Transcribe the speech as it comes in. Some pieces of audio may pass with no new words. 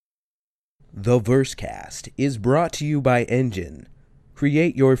The Versecast is brought to you by Engine.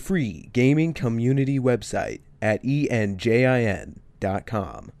 Create your free gaming community website at enjin.com.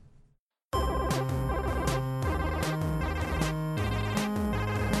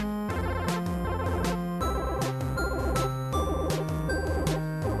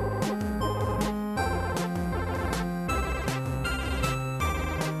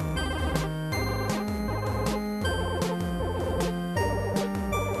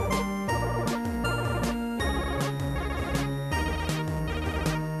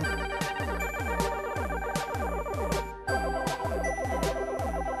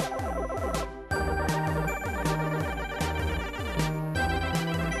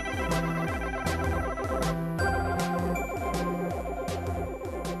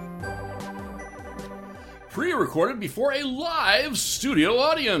 Pre-recorded before a live studio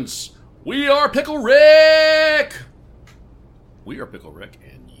audience. We are Pickle Rick! We are Pickle Rick,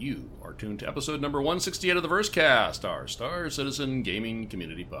 and you are tuned to episode number 168 of the Versecast, our Star Citizen Gaming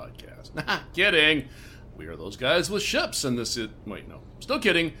Community Podcast. Nah, kidding. We are those guys with ships, and this is... Wait, no. Still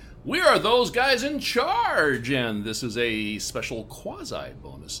kidding. We are those guys in charge, and this is a special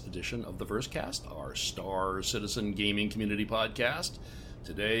quasi-bonus edition of the Versecast, our Star Citizen Gaming Community Podcast.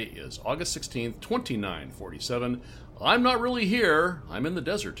 Today is August 16th, 2947. I'm not really here. I'm in the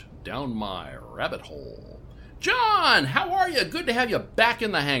desert, down my rabbit hole. John, how are you? Good to have you back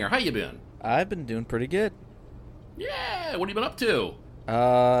in the hangar. How you been? I've been doing pretty good. Yeah, what have you been up to?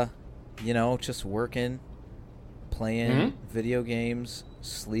 Just working, playing video games,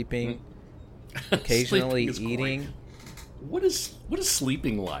 sleeping, occasionally eating. Great. What is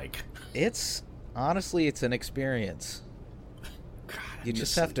sleeping like? It's an experience. God, you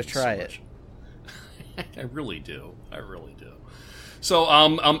just have to try it. I really do. So,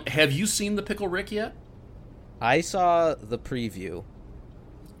 have you seen the Pickle Rick yet? I saw the preview.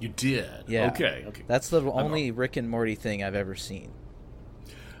 You did? Yeah. Okay. That's the only Rick and Morty thing I've ever seen.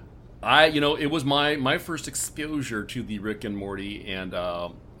 It was my first exposure to the Rick and Morty, and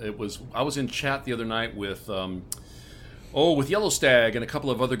I was in chat the other night with Yellow Stag and a couple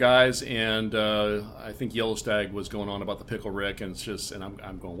of other guys, and I think Yellow Stag was going on about the Pickle Rick, and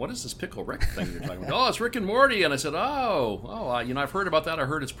I'm going, what is this Pickle Rick thing you're talking about? Oh, it's Rick and Morty, and I said, I've heard about that. I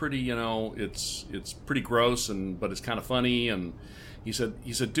heard it's pretty, it's pretty gross, but it's kind of funny, and he said,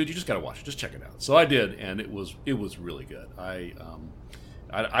 dude, you just got to watch it, just check it out. So I did, and it was really good. I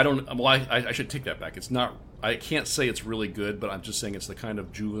should take that back. It's not. I can't say it's really good, but I'm just saying it's the kind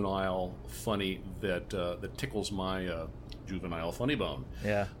of juvenile funny that tickles my juvenile funny bone.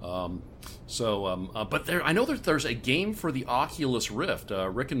 Yeah. But I know that there's a game for the Oculus Rift,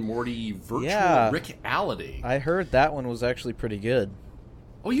 Rick and Morty Virtual Rickality. I heard that one was actually pretty good.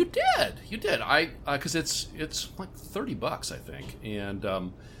 Oh, you did. Because it's like $30, I think, and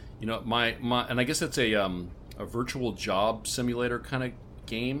my and I guess it's a virtual job simulator kind of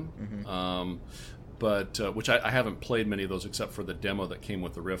game. Mm-hmm. But which I haven't played many of those except for the demo that came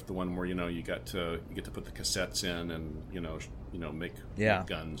with the Rift, the one where you get to put the cassettes in and make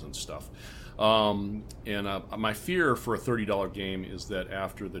guns and stuff. My fear for a $30 game is that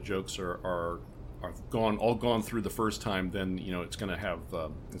after the jokes are gone through the first time, then it's going to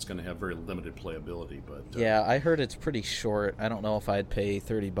have very limited playability. But yeah, I heard it's pretty short. I don't know if I'd pay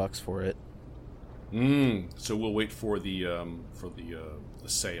 $30 for it. So we'll wait for the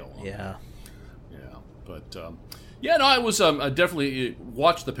sale. Yeah. But I was I definitely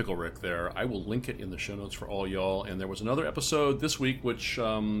watched the Pickle Rick there. I will link it in the show notes for all y'all. And there was another episode this week which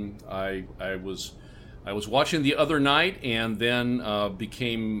I was watching the other night, and then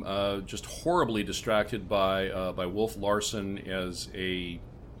became just horribly distracted by Wolf Larson as a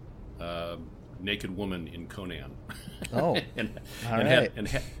naked woman in Conan. Oh, and right.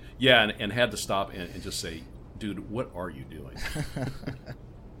 had to stop and just say, dude, what are you doing?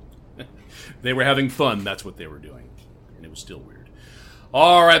 They were having fun. That's what they were doing. And it was still weird.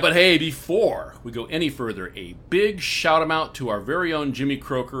 All right, but hey, before we go any further, a big shout-out to our very own Jimmy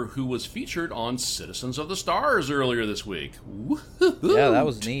Croker, who was featured on Citizens of the Stars earlier this week. Woo-hoo-hoo. Yeah, that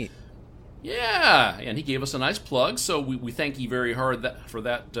was neat. Yeah, and he gave us a nice plug, so we thank you very hard for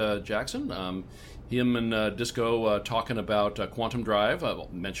that, Jackson. Him and Disco talking about Quantum Drive,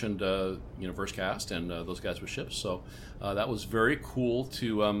 mentioned Versecast and those guys with ships. So that was very cool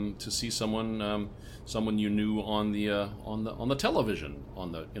to see someone you knew on the television,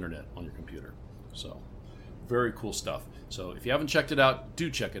 on the internet, on your computer. So very cool stuff. So if you haven't checked it out, do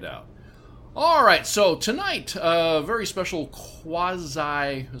check it out. All right, so tonight, very special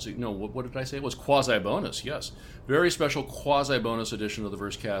quasi. No, what did I say? It was quasi bonus. Yes, very special quasi bonus edition of the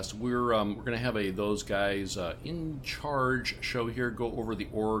Versecast. We're going to have a those guys in charge show here. Go over the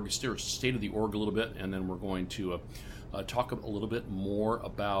org, state of the org a little bit, and then we're going to talk a little bit more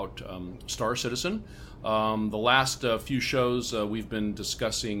about Star Citizen. The last few shows we've been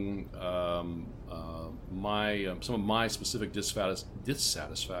discussing some of my specific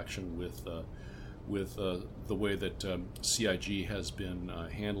dissatisfaction with the way that CIG has been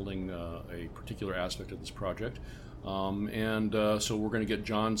handling a particular aspect of this project, and so we're going to get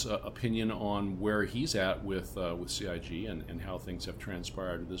John's opinion on where he's at with CIG and how things have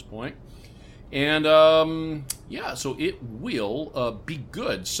transpired at this point. And so it will be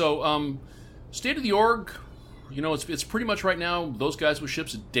good. So state of the org. It's pretty much right now, those guys with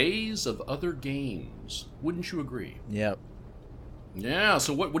ships, days of other games. Wouldn't you agree? Yep. Yeah,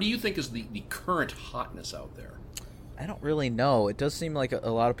 so what do you think is the current hotness out there? I don't really know. It does seem like a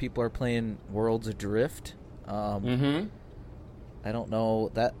lot of people are playing Worlds Adrift. I don't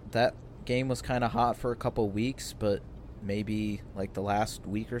know. That game was kind of hot for a couple weeks, but maybe like the last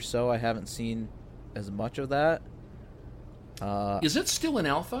week or so I haven't seen as much of that. Is it still in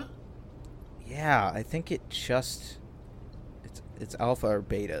alpha? Yeah, I think it's alpha or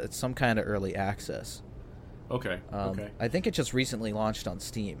beta. It's some kind of early access. Okay. I think it just recently launched on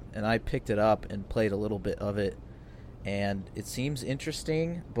Steam, and I picked it up and played a little bit of it, and it seems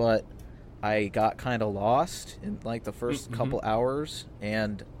interesting, but I got kind of lost in like the first couple hours,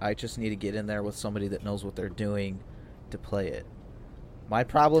 and I just need to get in there with somebody that knows what they're doing to play it. My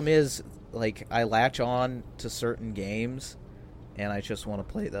problem is, like, I latch on to certain games and I just want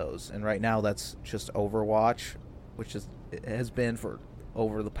to play those. And right now that's just Overwatch, which it has been for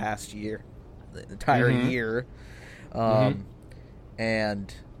over the past year, the entire year,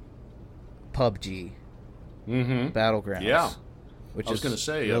 and PUBG, Battlegrounds, which I was going to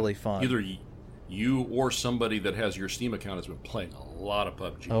say, really fun. Either you or somebody that has your Steam account has been playing a lot of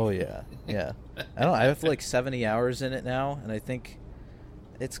PUBG. Oh yeah. I have like 70 hours in it now, and I think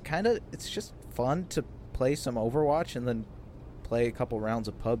it's just fun to play some Overwatch and then play a couple rounds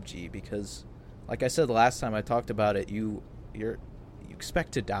of PUBG, because like I said the last time I talked about it, you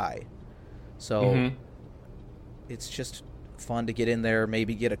expect to die, so it's just fun to get in there,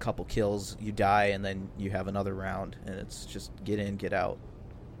 maybe get a couple kills, you die, and then you have another round, and it's just get in, get out.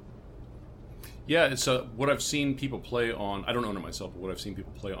 Yeah, it's what I've seen people play on. I don't own it myself, but what I've seen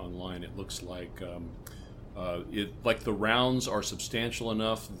people play online, it looks like the rounds are substantial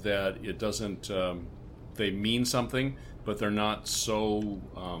enough that it doesn't. They mean something, but they're not so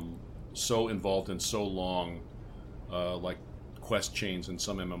involved and so long, like quest chains in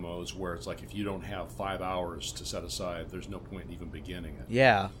some MMOs, where it's like if you don't have 5 hours to set aside, there's no point in even beginning it.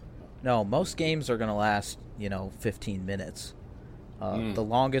 Yeah, no, most games are going to last 15 minutes. The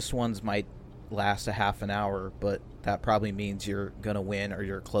longest ones might last a half an hour, but that probably means you're going to win or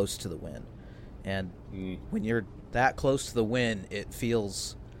you're close to the win. And when you're that close to the win, it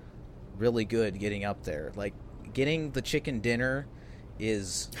feels really good getting up there. Like, getting the chicken dinner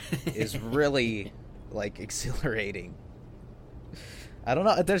is really like exhilarating. I don't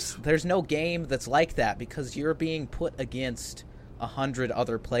know, there's no game that's like that, because you're being put against 100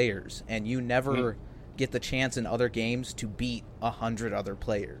 other players, and you never get the chance in other games to beat 100 other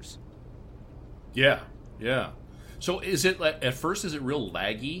players. Yeah. So is it at first? Is it real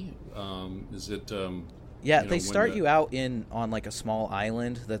laggy? Is it? Yeah, they start you out on like a small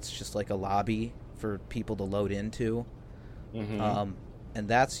island that's just like a lobby for people to load into, and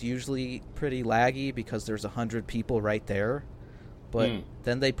that's usually pretty laggy because there's 100 people right there. But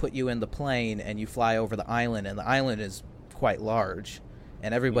then they put you in the plane and you fly over the island, and the island is quite large,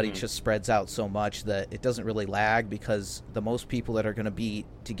 and everybody just spreads out so much that it doesn't really lag, because the most people that are going to be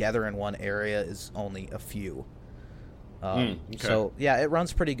together in one area is only a few. Okay. So yeah, it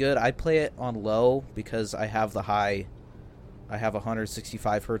runs pretty good. I play it on low because I have a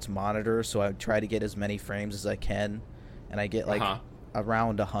 165 hertz monitor, so I try to get as many frames as I can, and I get like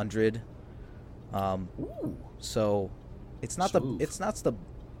around 100. So it's not the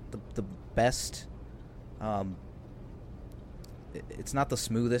best. It's not the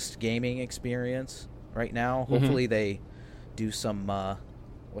smoothest gaming experience right now. Hopefully they do some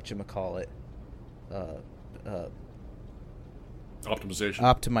whatchamacallit,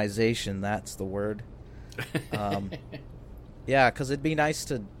 optimization, that's the word. Yeah, because it'd be nice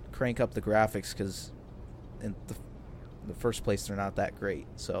to crank up the graphics, because in the first place they're not that great.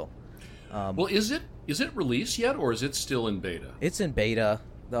 So well, is it released yet, or is it still in beta? It's in beta.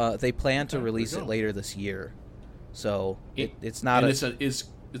 They plan to release it later this year. So it's not.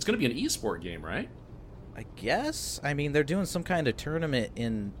 And it's going to be an esport game, right? I guess. I mean, they're doing some kind of tournament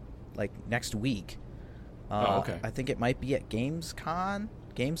in like next week. Okay. I think it might be at Gamescom.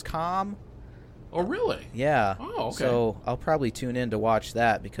 Oh, really? Yeah. Oh, okay. So I'll probably tune in to watch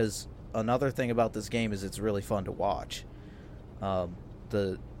that, because another thing about this game is it's really fun to watch.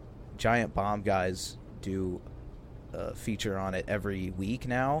 The Giant Bomb guys do a feature on it every week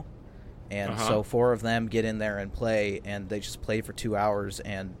now, and so 4 of them get in there and play, and they just play for 2 hours,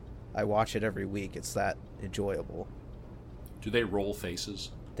 and I watch it every week. It's that enjoyable. Do they roll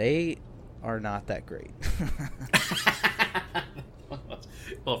faces? They are not that great.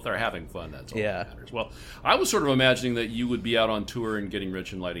 Well, if they're having fun, that's all Yeah. that matters. Well, I was sort of imagining that you would be out on tour and getting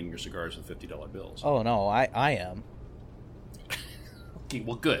rich and lighting your cigars with $50 bills. Oh, no, I am. Okay,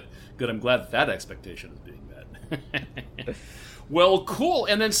 well, good. I'm glad that expectation is being met. Well, cool.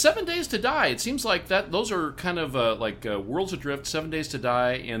 And then 7 Days to Die. It seems like those are kind of like Worlds Adrift, 7 Days to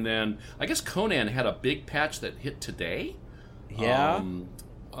Die, and then I guess Conan had a big patch that hit today. Yeah.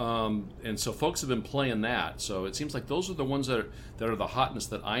 And so folks have been playing that. So it seems like those are the ones that are the hotness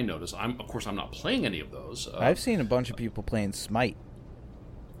that I notice. Of course, I'm not playing any of those. I've seen a bunch of people playing Smite.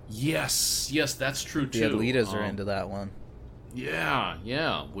 Yes, that's true The too. Elitas are into that one.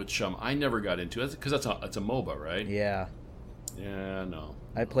 Yeah. Which I never got into, because that's a MOBA, right? Yeah. Yeah, no.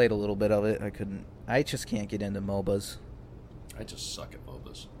 I played a little bit of it. I just can't get into MOBAs. I just suck at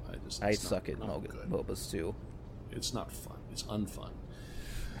MOBAs. I suck at not good. MOBAs too. It's not fun. It's unfun.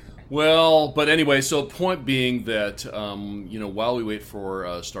 Well, but anyway, so point being that, while we wait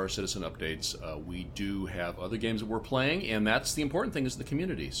for Star Citizen updates, we do have other games that we're playing, and that's the important thing, is the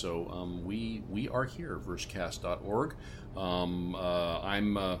community. So we are here, versecast.org. We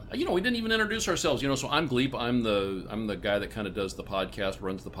didn't even introduce ourselves, so I'm Gleep. I'm the guy that kind of does the podcast,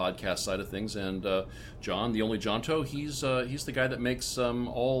 runs the podcast side of things, and John, the only Jonto, he's the guy that makes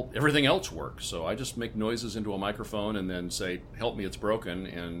everything else work. So I just make noises into a microphone and then say, "Help me, it's broken,"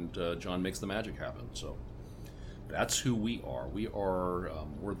 and John makes the magic happen. So that's who we are. We're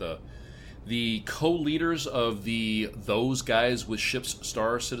the co-leaders of those guys with Ships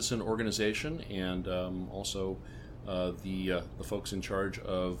Star Citizen organization, and also the folks in charge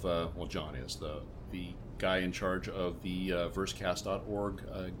of John is the guy in charge of the versecast.org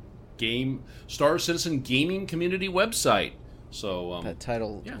Star Citizen gaming community website. So that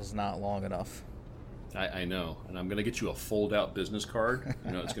title was not long enough. I know, and I'm going to get you a fold-out business card.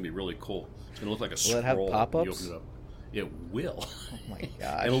 It's going to be really cool. It's going to look like a Will scroll. it have pop-ups? When you open it up. It will. Oh my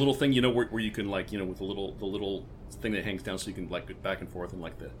gosh! And a little thing, where you can with the little thing that hangs down, so you can go back and forth, and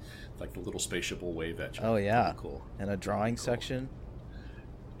the little spaceship will wave at you. Oh yeah, really cool. And a drawing section.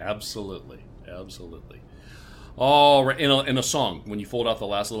 Absolutely. All right, in a song. When you fold out the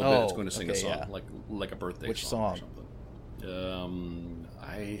last little bit, it's going to sing a song, like a birthday Which song or something.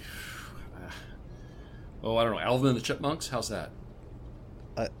 I don't know. Alvin and the Chipmunks. How's that?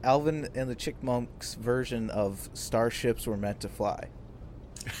 Alvin and the Chipmunks version of Starships Were Meant to Fly.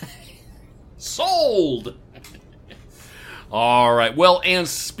 Sold! All right. Well, and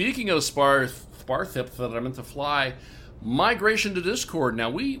speaking of Sparthip that are meant to fly, migration to Discord. Now,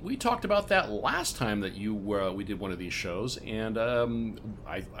 we talked about that last time that we did one of these shows, and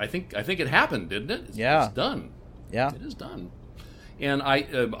I think it happened, didn't it? Yeah. It's done. Yeah. It is done. And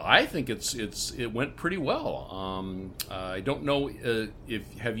I think it went pretty well. I don't know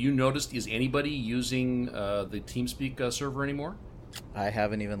have you noticed, is anybody using the TeamSpeak server anymore? I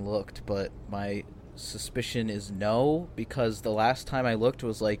haven't even looked, but my suspicion is no, because the last time I looked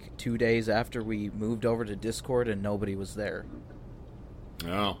was like 2 days after we moved over to Discord, and nobody was there.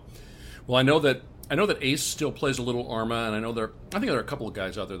 Oh, well, I know that Ace still plays a little Arma, and I think there are a couple of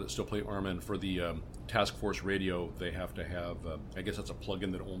guys out there that still play Arma, and for the Task Force Radio, they have to have, I guess that's a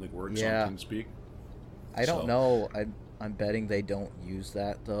plugin that only works on TeamSpeak. I don't know. I'm betting they don't use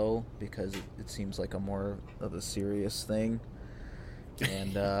that, though, because it seems like a more of a serious thing.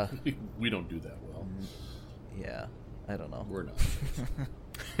 And we don't do that well. Yeah, I don't know. We're not.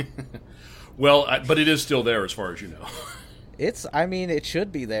 Well, but it is still there as far as you know. It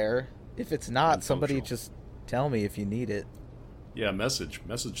should be there. If it's not, And somebody functional. just tell me if you need it. Yeah, message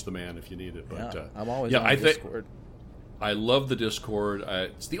the man if you need it. But I'm always on Discord. I love the Discord.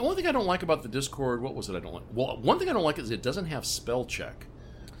 It's the only thing I don't like about the Discord. What was it I don't like? Well, one thing I don't like is it doesn't have spell check.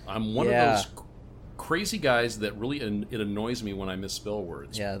 I'm one of those crazy guys that really it annoys me when I misspell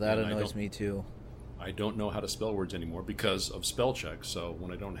words. Yeah, that annoys me too. I don't know how to spell words anymore because of spell check. So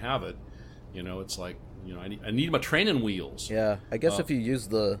when I don't have it, it's like I need my training wheels. Yeah, I guess if you use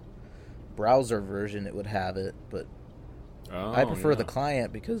the browser version, it would have it, but I prefer the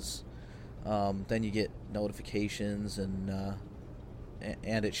client because then you get notifications and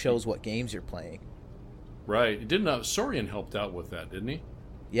and it shows what games you're playing. Right. Didn't Saurian helped out with that, didn't he?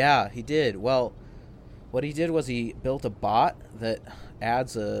 Yeah, he did. Well, what he did was he built a bot that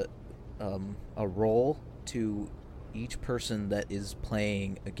adds a role to each person that is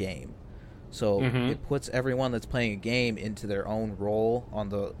playing a game. So it puts everyone that's playing a game into their own role on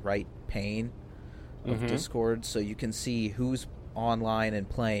the right pane of Discord, so you can see who's online and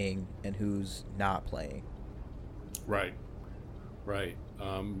playing and who's not playing. Right.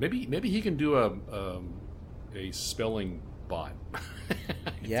 Maybe he can do a spelling bot.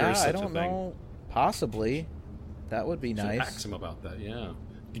 Yeah, I don't know. Possibly. That would be nice. Ask him about that, yeah.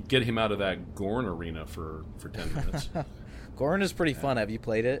 Get him out of that Gorn arena for 10 minutes. Gorn is pretty fun. Have you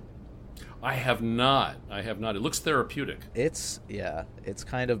played it? I have not. It looks therapeutic. It's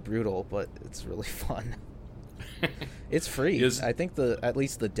kind of brutal, but it's really fun. It's free. I think at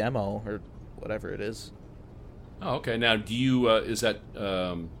least the demo or whatever it is. Oh, okay. Now, do you is that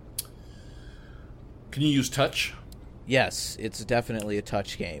can you use touch? Yes, it's definitely a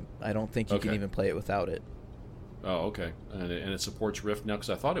touch game. I don't think you can even play it without it. Oh, okay. And it supports Rift now, because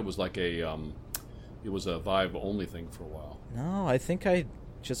I thought it was like it was a Vive only thing for a while. No, I think I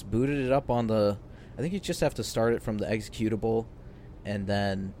just booted it up on I think you just have to start it from the executable, and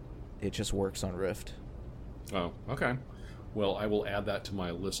then it just works on Rift. Oh, okay. Well, I will add that to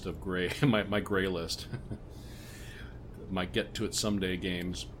my list of my gray list. Might get to it someday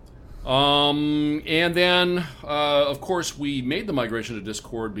games. And then, of course, we made the migration to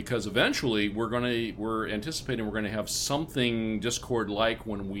Discord because eventually we're anticipating we're going to have something Discord-like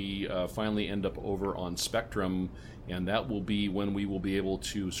when we finally end up over on Spectrum, and that will be when we will be able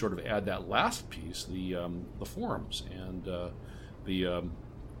to sort of add that last piece, the forums and the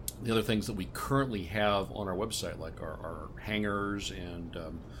other things that we currently have on our website, like our hangers and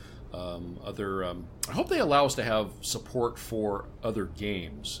other. I hope they allow us to have support for other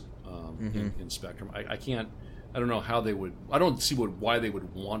games. In Spectrum, I don't know how they would. I don't see why they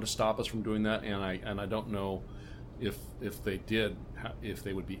would want to stop us from doing that, and I don't know if they did, if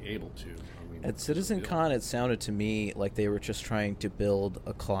they would be able to. I mean, at CitizenCon, it sounded to me like they were just trying to build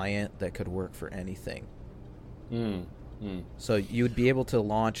a client that could work for anything. So you would be able to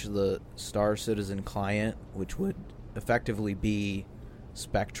launch the Star Citizen client, which would effectively be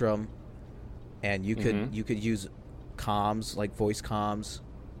Spectrum, and you could use comms, like voice comms,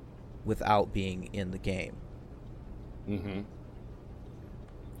 without being in the game.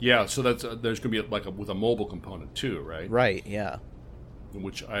 Yeah, so that's there's going to be with a mobile component too, right? Right. Yeah.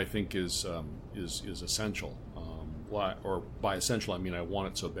 Which I think is essential. Or by essential, I mean I want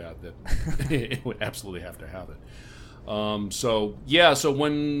it so bad that it would absolutely have to have it. So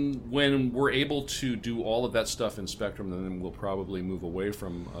when we're able to do all of that stuff in Spectrum, then we'll probably move away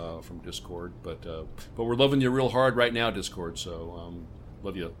from Discord. But we're loving you real hard right now, Discord. So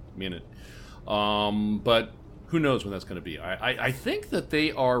love you, mean it. But who knows when that's going to be? I think that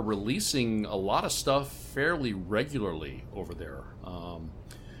they are releasing a lot of stuff fairly regularly over there.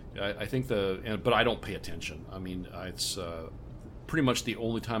 I think but I don't pay attention. I mean, it's pretty much the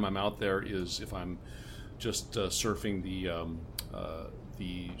only time I'm out there is if I'm just surfing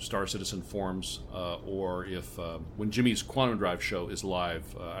the Star Citizen forums, or if when Jimmy's Quantum Drive show is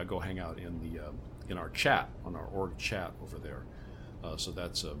live, I go hang out in our chat, on our org chat over there. So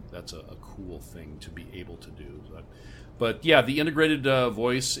that's a cool thing to be able to do. But yeah, the integrated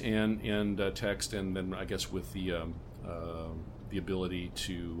voice and text, and then I guess with the ability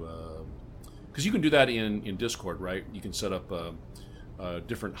to, because you can do that in Discord, right? You can set up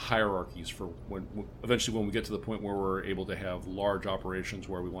different hierarchies for when we get to the point where we're able to have large operations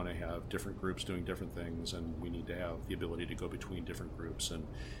where we want to have different groups doing different things, and we need to have the ability to go between different groups and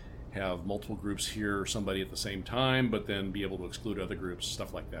have multiple groups hear somebody at the same time, but then be able to exclude other groups,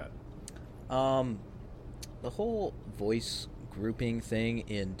 stuff like that. The whole voice grouping thing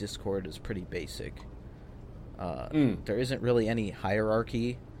in Discord is pretty basic. There isn't really any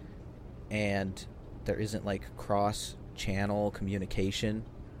hierarchy, and there isn't like cross-channel communication,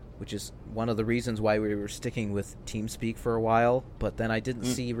 which is one of the reasons why we were sticking with TeamSpeak for a while, but then I didn't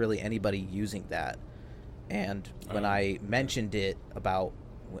see really anybody using that. And when I mentioned it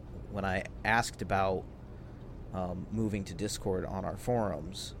when I asked about moving to Discord on our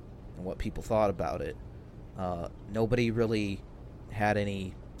forums and what people thought about it, nobody really had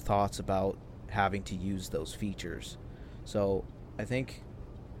any thoughts about having to use those features. So I think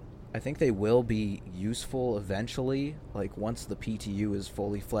they will be useful eventually, like once the PTU is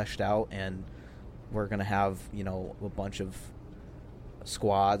fully fleshed out and we're going to have, a bunch of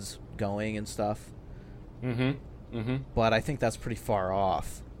squads going and stuff. But I think that's pretty far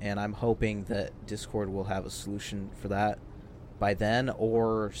off, and I'm hoping that Discord will have a solution for that. by then,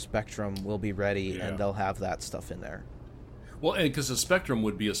 or Spectrum will be ready and they'll have that stuff in there. Well, and because the Spectrum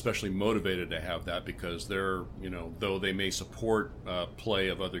would be especially motivated to have that, because they're, though they may support play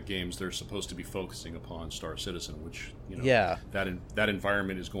of other games, they're supposed to be focusing upon Star Citizen, which that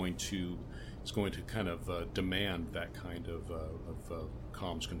environment is going to kind of demand that kind of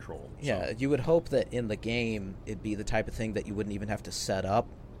comms control. Yeah, you would hope that in the game it'd be the type of thing that you wouldn't even have to set up.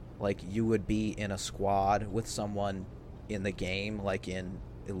 Like, you would be in a squad with someone in the game, like in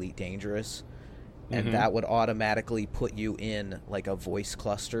Elite Dangerous, and that would automatically put you in like a voice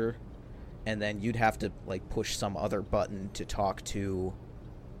cluster, and then you'd have to like push some other button to talk to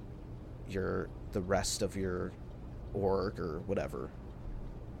the rest of your org or whatever.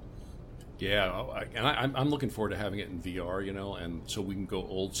 Yeah, and I'm looking forward to having it in VR, and so we can go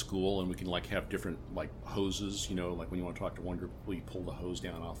old school, and we can like have different like hoses, like when you want to talk to one group, you pull the hose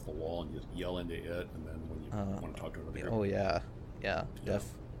down off the wall and you yell into it, and then when you want to talk to another group. Oh yeah.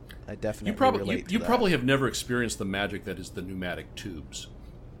 I definitely you probably have never experienced the magic that is the pneumatic tubes.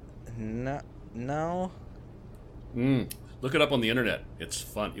 No. Look it up on the internet. It's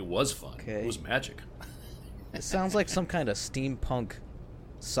fun. It was fun. Okay. It was magic. It sounds like some kind of steampunk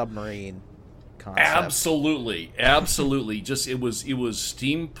submarine concept. Absolutely. Just it was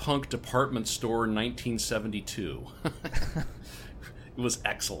steampunk department store 1972. It was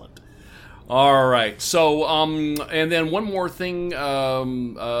excellent. All right, so and then one more thing,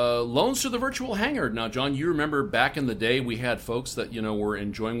 loans to the virtual hangar. Now, John, you remember back in the day we had folks that were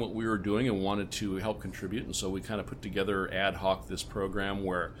enjoying what we were doing and wanted to help contribute, and so we kind of put together ad hoc this program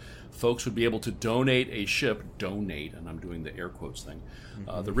where folks would be able to donate a ship, and I'm doing the air quotes thing,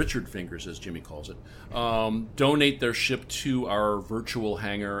 the Richard fingers as Jimmy calls it, donate their ship to our virtual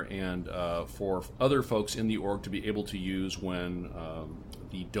hangar, and for other folks in the org to be able to use when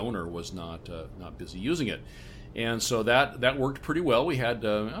the donor was not busy using it. And so that worked pretty well. We had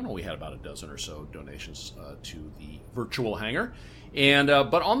we had about a dozen or so donations to the virtual hangar. And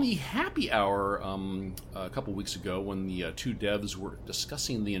but on the happy hour a couple weeks ago, when the two devs were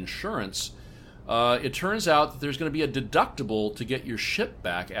discussing the insurance, it turns out that there's going to be a deductible to get your ship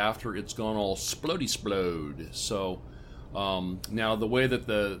back after it's gone all splody-splode. So now the way that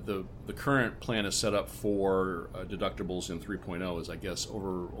the current plan is set up for deductibles in 3.0 is, I guess,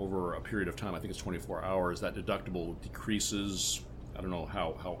 over a period of time, I think it's 24 hours, that deductible decreases. I don't know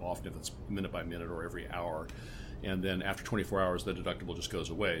how often, if it's minute by minute or every hour. And then after 24 hours, the deductible just goes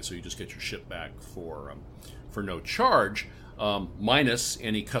away. So you just get your ship back for no charge, minus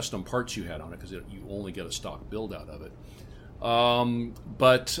any custom parts you had on it, because you only get a stock build out of it.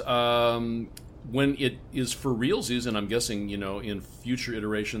 But when it is for realsies, and I'm guessing, in future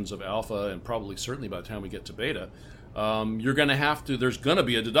iterations of alpha, and probably certainly by the time we get to beta, you're going to have to, there's going to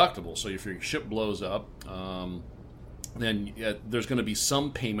be a deductible. So if your ship blows up, then there's going to be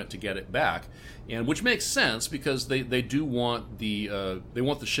some payment to get it back, and which makes sense, because they do want the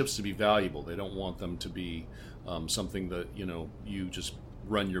ships to be valuable. They don't want them to be something that you just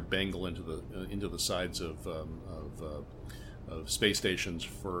run your bangle into the sides of space stations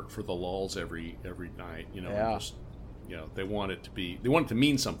for the lulls every night. They want it to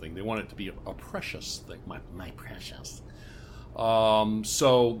mean something. They want it to be a precious thing. My precious.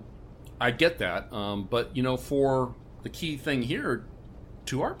 So I get that, but for the key thing here,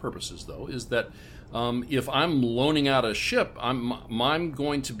 to our purposes though, is that if I'm loaning out a ship, I'm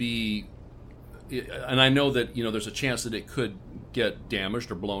going to be, and I know that there's a chance that it could get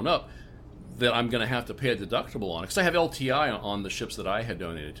damaged or blown up, that I'm going to have to pay a deductible on it, because I have LTI on the ships that I had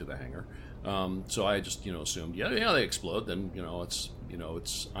donated to the hangar. So I just assumed they explode, then it's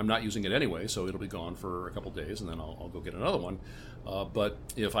I'm not using it anyway, so it'll be gone for a couple days, and then I'll go get another one. But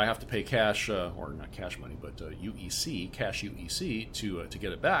if I have to pay cash, or not cash money, but cash UEC to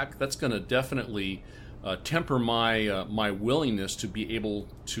get it back, that's going to definitely temper my willingness to be able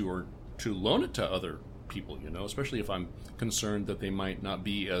to loan it to other people, especially if I'm concerned that they might not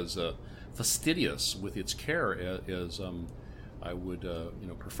be as fastidious with its care as I would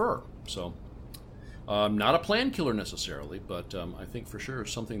prefer. So not a plan killer necessarily, but I think for sure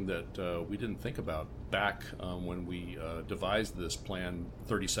something that we didn't think about back when we devised this plan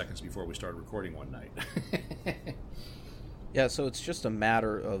 30 seconds before we started recording one night. Yeah, so it's just a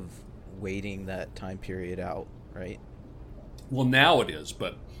matter of waiting that time period out, right? Well, now it is,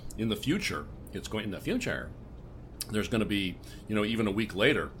 but in the future, there's going to be, even a week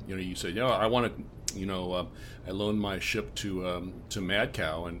later, you say, I want to, I loaned my ship to Mad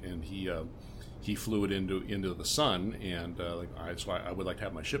Cow, and he flew it into the sun, and so I would like to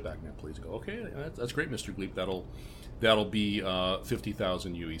have my ship back now, please. Go, okay, that's great, Mr. Gleep. That'll be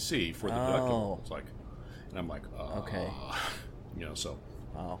 50,000 UEC for the deductible. It's like, and I'm like, okay. So.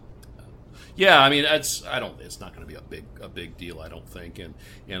 Wow. Yeah, I mean, it's not going to be a big deal, I don't think, and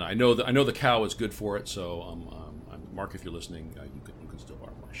I know the cow is good for it. So, Mark, if you're listening, you can still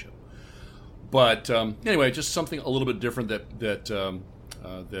borrow my ship. But anyway, just something a little bit different that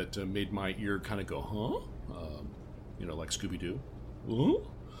made my ear kind of go, huh? Like Scooby Doo.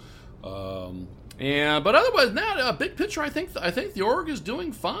 But otherwise than that, big picture, I think the org is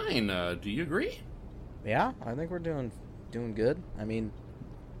doing fine. Do you agree? Yeah, I think we're doing good. I mean,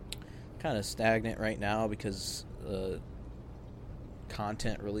 kind of stagnant right now because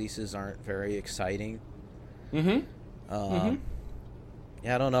content releases aren't very exciting. Mm-hmm.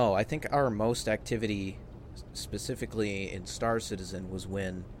 Yeah, I don't know. I think our most activity, specifically in Star Citizen, was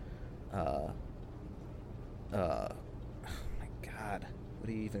when, oh my God, what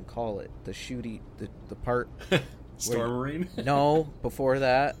do you even call it? The part. Star Marine? No, before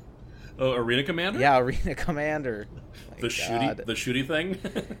that. Oh, Arena Commander? Yeah, Arena Commander. The shooty thing?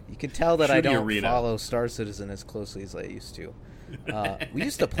 You can tell that I don't arena. follow Star Citizen as closely as I used to. We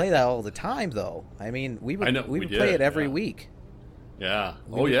used to play that all the time, though. I mean, we would play it every week. Yeah.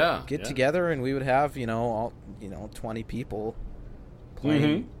 We would get together and we would have 20 people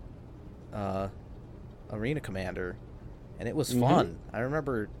playing Arena Commander, and it was fun. I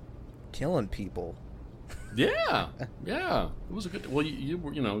remember killing people. Yeah. It was a good. Well, you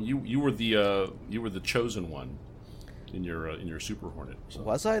were the chosen one in your Super Hornet. So.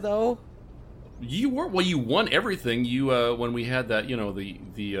 Was I though? You were. Well, you won everything. You when we had that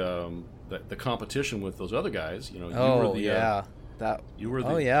the competition with those other guys. You were the you were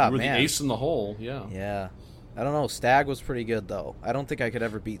the ace in the hole. Yeah. Yeah. I don't know. Stag was pretty good though. I don't think I could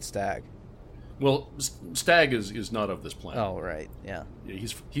ever beat Stag. Well, Stag is not of this planet. Oh, right. Yeah.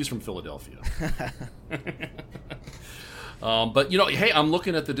 He's from Philadelphia. But hey, I'm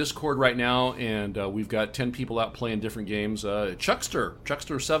looking at the Discord right now, and we've got 10 people out playing different games.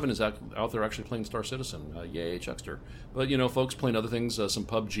 Chuckster7 is out there actually playing Star Citizen. Yay, Chuckster! But folks playing other things, some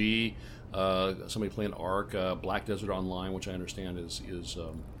PUBG, somebody playing Ark, Black Desert Online, which I understand is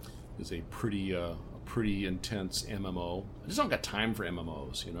a pretty intense MMO. I just don't got time for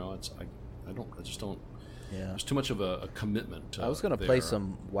MMOs. I just don't. Yeah. There's too much of a commitment. I was gonna play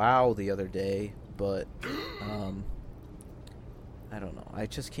some WoW the other day, but I don't know. I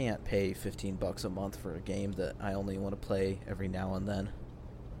just can't pay $15 a month for a game that I only want to play every now and then.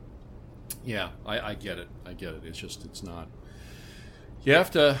 Yeah, I get it. It's not. You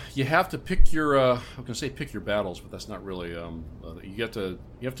have to pick your. I'm gonna say pick your battles, but that's not really. You have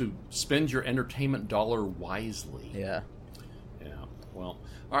to spend your entertainment dollar wisely. Yeah. Yeah. Well.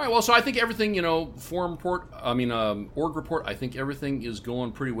 All right. Well, so I think everything. Forum report. Org report. I think everything is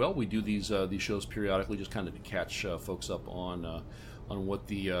going pretty well. We do these shows periodically, just kind of to catch folks up on what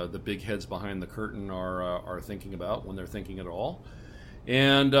the big heads behind the curtain are thinking about when they're thinking at all.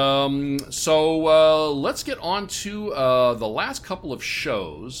 And so let's get on to the last couple of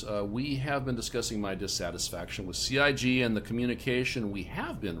shows. We have been discussing my dissatisfaction with CIG and the communication we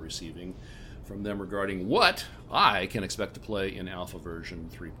have been receiving from them regarding what I can expect to play in alpha version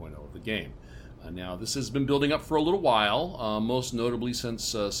 3.0 of the game. Now, this has been building up for a little while, most notably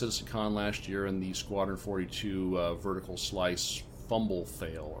since CitizenCon last year and the Squadron 42 vertical slice fumble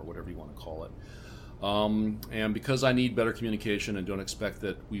fail, or whatever you want to call it. And because I need better communication and don't expect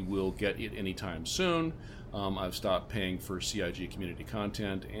that we will get it anytime soon, I've stopped paying for CIG community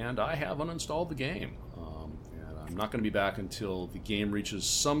content, and I have uninstalled the game. And I'm not going to be back until the game reaches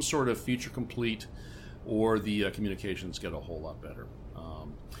some sort of feature complete or the communications get a whole lot better.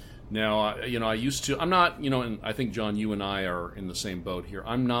 Now, I used to. I'm not. And I think John, you and I are in the same boat here.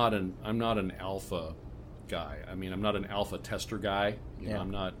 I'm not an alpha guy. I mean, I'm not an alpha tester guy. I'm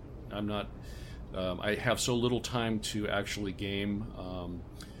not. I have so little time to actually game,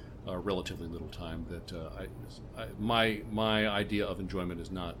 relatively little time, that my idea of enjoyment is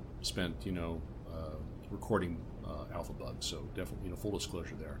not spent, recording alpha bugs. So definitely, full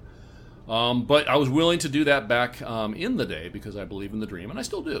disclosure there. But I was willing to do that back in the day because I believe in the dream, and I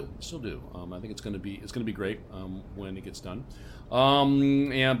still do. I think it's going to be great when it gets done. But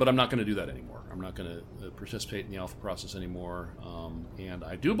I'm not going to do that anymore. I'm not going to participate in the alpha process anymore. And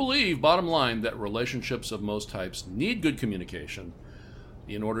I do believe, bottom line, that relationships of most types need good communication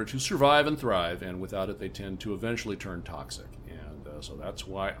in order to survive and thrive, and without it, they tend to eventually turn toxic. And so that's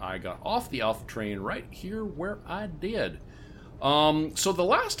why I got off the alpha train right here where I did. So the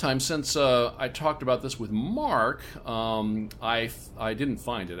last time, since I talked about this with Mark, I didn't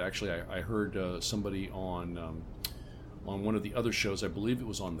find it. Actually, I heard somebody on on one of the other shows, I believe it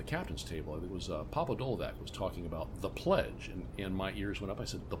was on the Captain's Table, it was Papa Dolovac was talking about the pledge, and my ears went up. I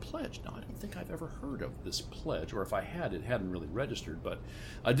said, the pledge? No, I don't think I've ever heard of this pledge, or if I had, it hadn't really registered. But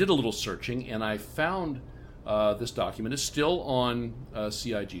I did a little searching, and I found this document is still on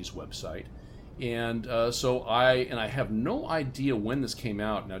CIG's website. And so I have no idea when this came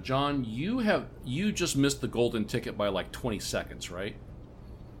out. Now, John, you just missed the golden ticket by like 20 seconds, right?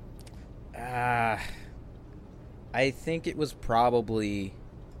 I think it was probably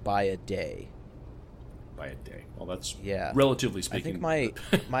by a day. By a day. Well, that's yeah. Relatively speaking. I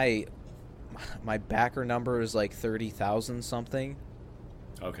think my backer number is like 30,000 something.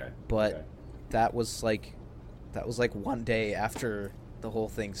 Okay. But that was like one day after the whole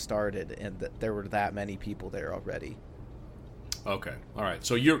thing started, and there were that many people there already. Okay. All right.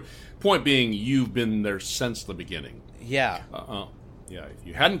 So your point being, you've been there since the beginning. Yeah. Yeah. If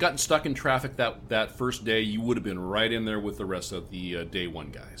you hadn't gotten stuck in traffic that first day, you would have been right in there with the rest of the day one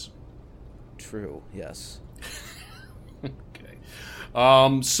guys. True. Yes. Okay.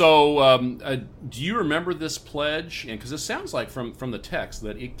 Do you remember this pledge? And because it sounds like from the text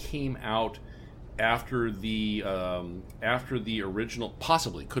that it came out after the original,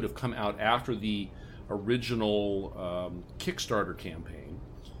 possibly could have come out after the original Kickstarter campaign,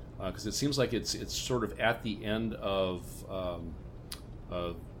 because it seems like it's sort of at the end of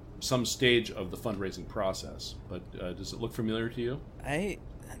some stage of the fundraising process. But does it look familiar to you?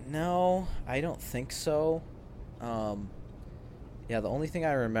 No, I don't think so. Yeah, the only thing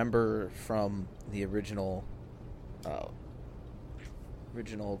I remember from the original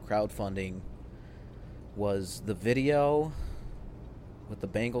crowdfunding was the video with the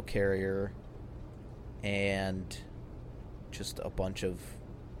Bengal carrier and just a bunch of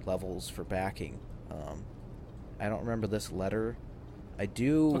levels for backing. I don't remember this letter. I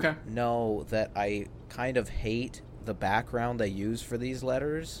do know that I kind of hate the background they use for these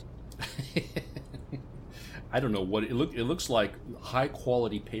letters. I don't know what it looks like. High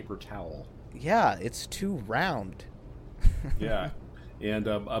quality paper towel. Yeah, it's too round. Yeah. And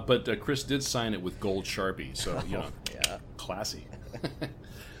but Chris did sign it with gold Sharpie, so yeah, classy.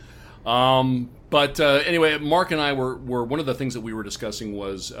 But anyway, Mark and I were one of the things that we were discussing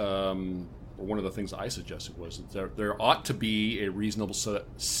was, or one of the things I suggested was that there ought to be a reasonable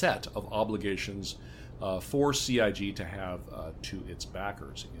set of obligations for CIG to have to its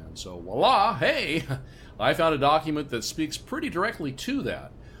backers, and so voila, hey, I found a document that speaks pretty directly to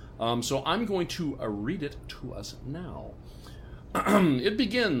that. So I'm going to read it to us now. It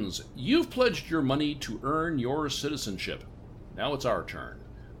begins, you've pledged your money to earn your citizenship. Now it's our turn.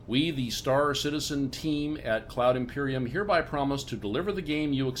 We, the Star Citizen team at Cloud Imperium, hereby promise to deliver the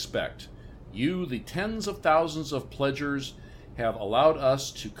game you expect. You, the tens of thousands of pledgers, have allowed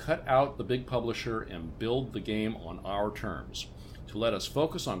us to cut out the big publisher and build the game on our terms, to let us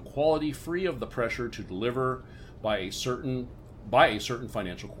focus on quality free of the pressure to deliver by a certain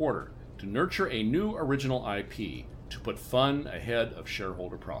financial quarter, to nurture a new original IP, to put fun ahead of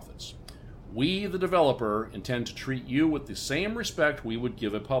shareholder profits. We, the developer, intend to treat you with the same respect we would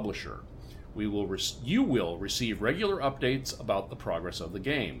give a publisher. You will receive regular updates about the progress of the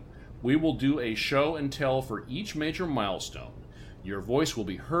game. We will do a show and tell for each major milestone. Your voice will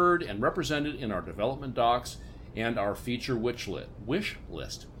be heard and represented in our development docs and our feature wish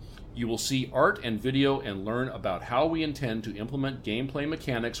list. You will see art and video and learn about how we intend to implement gameplay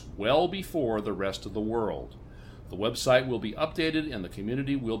mechanics well before the rest of the world. The website will be updated and the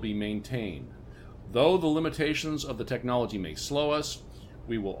community will be maintained. Though the limitations of the technology may slow us,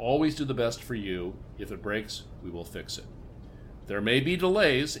 we will always do the best for you. If it breaks, we will fix it. There may be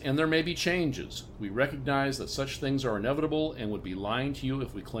delays and there may be changes. We recognize that such things are inevitable and would be lying to you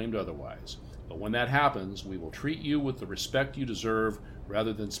if we claimed otherwise. But when that happens, we will treat you with the respect you deserve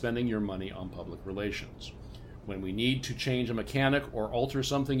rather than spending your money on public relations. When we need to change a mechanic or alter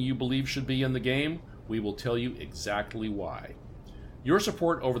something you believe should be in the game, we will tell you exactly why. Your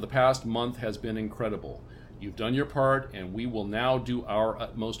support over the past month has been incredible. You've done your part, and we will now do our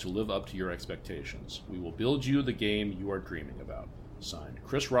utmost to live up to your expectations. We will build you the game you are dreaming about. Signed,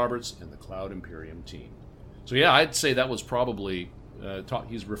 Chris Roberts and the Cloud Imperium team. So yeah, I'd say that was probably,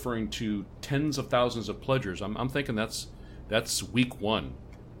 he's referring to tens of thousands of pledgers. I'm thinking that's week one.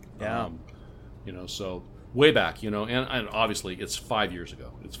 Yeah. So way back, and obviously it's 5 years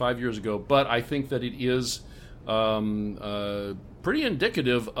ago. But I think that it is pretty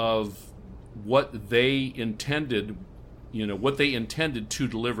indicative of what they intended, to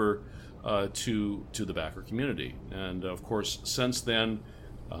deliver to the backer community. And of course, since then,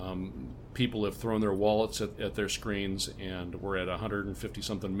 People have thrown their wallets at their screens, and we're at 150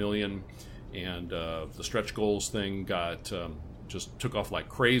 something million, and the stretch goals thing got just took off like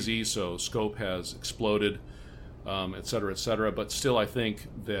crazy. So scope has exploded, et cetera, et cetera. But still, I think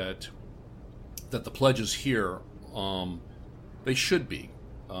that the pledges here, they should be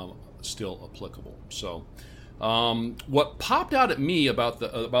still applicable. So. What popped out at me about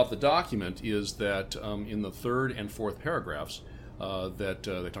the document is that in the third and fourth paragraphs that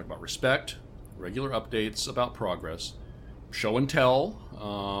they talk about respect, regular updates about progress, show and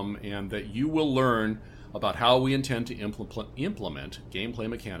tell, and that you will learn about how we intend to implement gameplay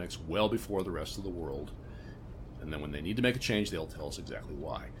mechanics well before the rest of the world. And then when they need to make a change, they'll tell us exactly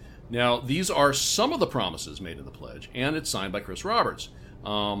why. Now, these are some of the promises made in the pledge, and it's signed by Chris Roberts.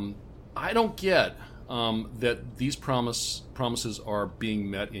 I don't get that these promises are being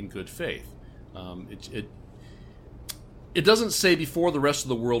met in good faith. It doesn't say before the rest of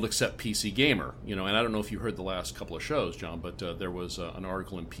the world except PC Gamer, and I don't know if you heard the last couple of shows, John, but there was an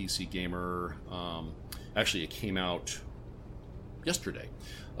article in PC Gamer. Actually, it came out yesterday.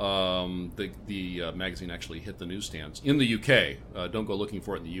 The magazine actually hit the newsstands in the UK. Don't go looking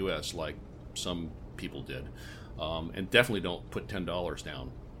for it in the US like some people did, and definitely don't put $10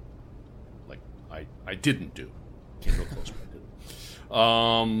 down. I didn't do. Came real close,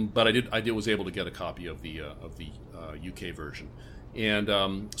 but I didn't. But I was able to get a copy of the UK version, and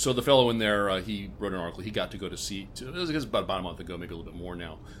so the fellow in there, he wrote an article. He got to go to it was about a month ago, maybe a little bit more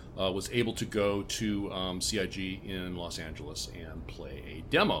now. Was able to go to CIG in Los Angeles and play a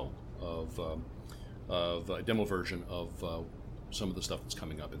demo of a demo version of some of the stuff that's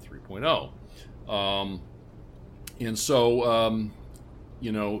coming up in 3.0, and so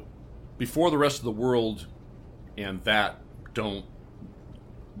before the rest of the world and that don't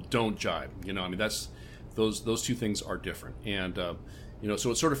jive. That's those two things are different. And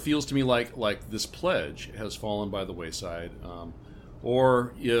so it sort of feels to me like this pledge has fallen by the wayside,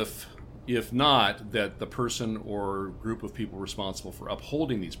 or if not, that the person or group of people responsible for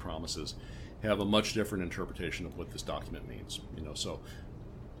upholding these promises have a much different interpretation of what this document means. So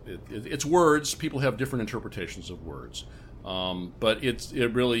it's words. People have different interpretations of words, but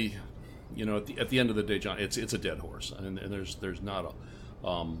it really. At the end of the day, John, it's a dead horse, and there's not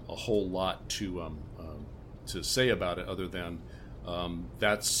a whole lot to say about it other than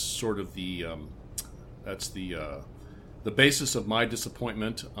that's sort of the basis of my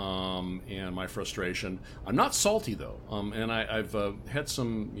disappointment and my frustration. I'm not salty though, and I've had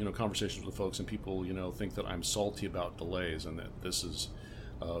some conversations with folks, and people think that I'm salty about delays, and that this is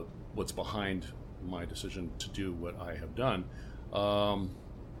what's behind my decision to do what I have done.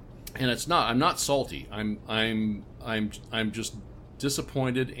 And it's not. I'm not salty. I'm just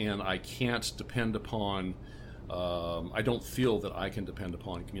disappointed, and I can't depend upon. I don't feel that I can depend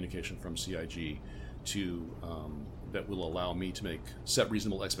upon communication from CIG to that will allow me to set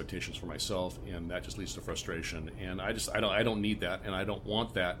reasonable expectations for myself, and that just leads to frustration. And I don't need that, and I don't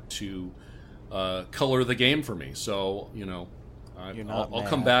want that to color the game for me. So I'll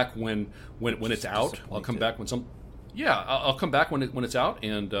come back when it's out. I'll come back when some. Yeah, I'll come back when it's out,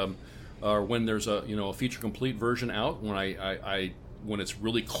 and or when there's a feature complete version out, when when it's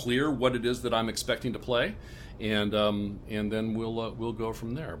really clear what it is that I'm expecting to play, and then we'll go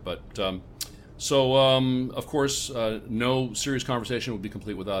from there. But of course, no serious conversation would be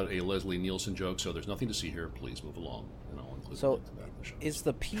complete without a Leslie Nielsen joke. So there's nothing to see here. Please move along. So, is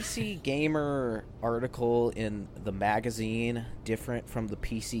the PC Gamer article in the magazine different from the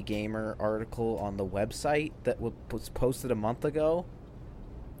PC Gamer article on the website that was posted a month ago?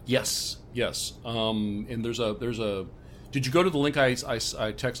 Yes. And there's a. Did you go to the link I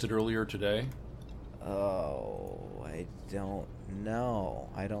texted earlier today? Oh, I don't know.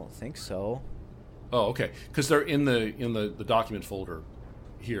 I don't think so. Oh, okay. Because they're in the document folder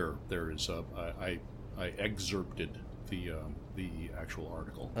here. There is I excerpted the actual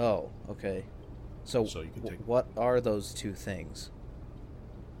article. Oh, okay. So you can take what are those two things?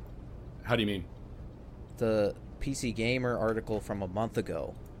 How do you mean? The PC Gamer article from a month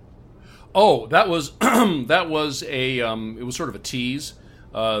ago. Oh, that was that was a it was sort of a tease.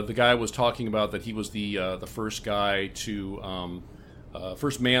 The guy was talking about that he was the first guy to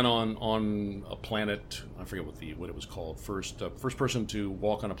first man on a planet. I forget what it was called. First person to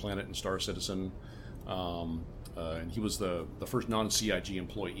walk on a planet in Star Citizen. And he was the first non-CIG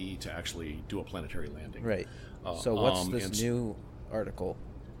employee to actually do a planetary landing. Right. So what's this new article?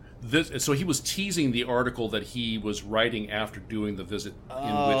 So he was teasing the article that he was writing after doing the visit,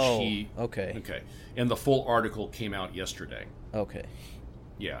 in which he. Okay. And the full article came out yesterday. Okay.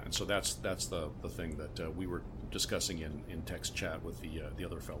 Yeah, and so that's the thing that we were discussing in text chat with the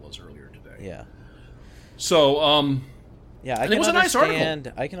other fellows earlier today. Yeah. So yeah, it was a nice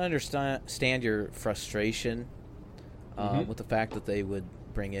article. I can understand your frustration with the fact that they would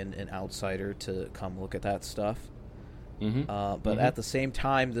bring in an outsider to come look at that stuff. But at the same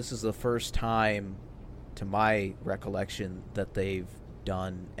time, this is the first time, to my recollection, that they've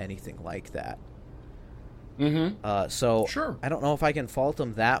done anything like that. So sure. I don't know if I can fault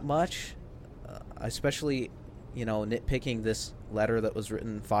them that much, especially, nitpicking this letter that was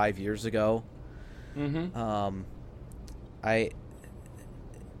written 5 years ago.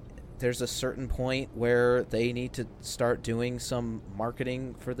 There's a certain point where they need to start doing some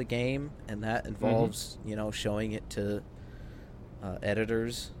marketing for the game, and that involves, showing it to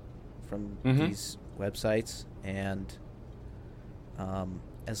editors from these websites. And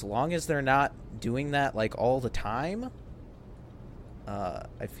as long as they're not doing that like all the time,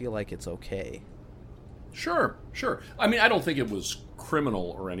 I feel like it's okay. Sure. I mean, I don't think it was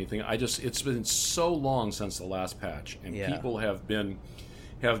criminal or anything. It's been so long since the last patch, and people have been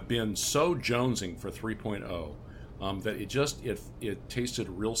so jonesing for 3.0 that it tasted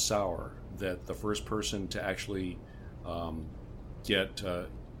real sour that the first person to actually get a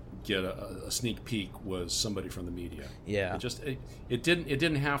sneak peek was somebody from the media. Yeah. It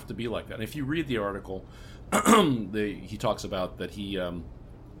didn't have to be like that. And if you read the article, he talks about that he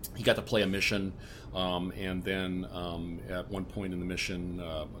got to play a mission, and then at one point in the mission,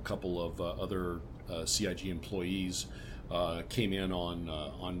 a couple of other CIG employees came in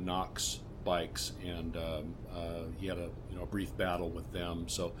on Nox bikes, and he had a brief battle with them.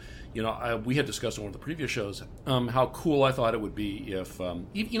 So, we had discussed on one of the previous shows how cool I thought it would be if and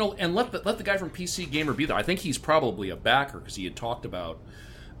let the guy from PC Gamer be there. I think he's probably a backer, because he had talked about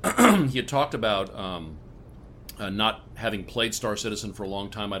not having played Star Citizen for a long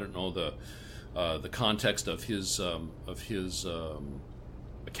time. I don't know the context of his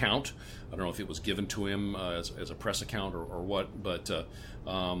account. I don't know if it was given to him as a press account or what, but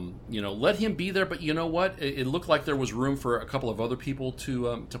let him be there. But you know what? It looked like there was room for a couple of other people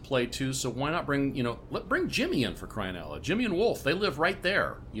to play too. So why not bring Jimmy in, for crying out loud? Jimmy and Wolf, they live right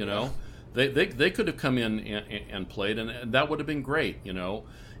there. They could have come in and played, and that would have been great.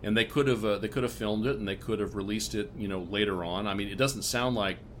 And they could have filmed it, and they could have released it later on. I mean, it doesn't sound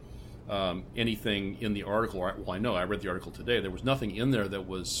like anything in the article. Well, I know I read the article today. There was nothing in there that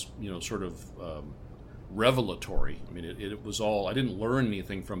was sort of revelatory. I mean, it was all. I didn't learn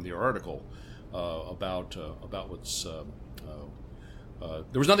anything from the article about what's.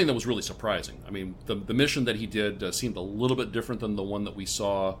 There was nothing that was really surprising. I mean, the mission that he did seemed a little bit different than the one that we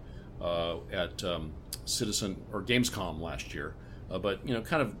saw at Citizen or Gamescom last year. But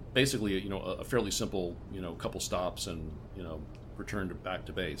kind of basically a fairly simple couple stops and returned back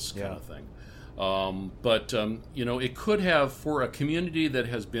to base kind of thing. But it could have, for a community that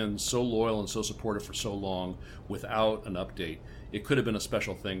has been so loyal and so supportive for so long without an update, it could have been a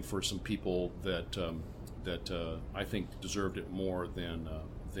special thing for some people that I think deserved it more than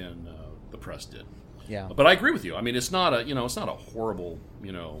the press did. Yeah. But I agree with you. I mean, it's not a horrible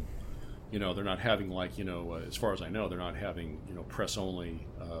they're not having as far as I know, they're not having press only.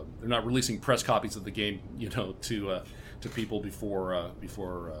 They're not releasing press copies of the game to people before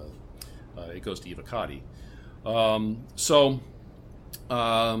it goes to Evocati.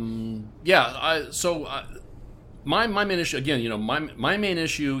 My main issue again, my main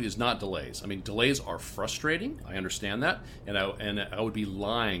issue is not delays. I mean, delays are frustrating. I understand that, and I would be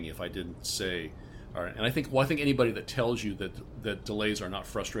lying if I didn't say. All right, and I think anybody that tells you that delays are not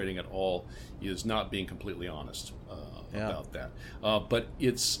frustrating at all is not being completely honest about that. But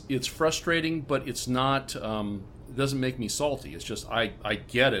it's frustrating, but it's not. It doesn't make me salty. It's just I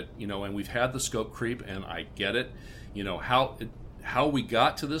get it, and we've had the scope creep, and I get it. How we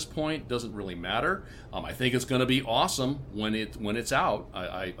got to this point doesn't really matter. I think it's going to be awesome when it's out.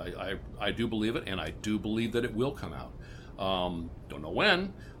 I do believe it, and I do believe that it will come out. Don't know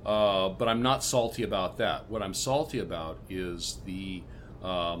when, but I'm not salty about that. What I'm salty about is the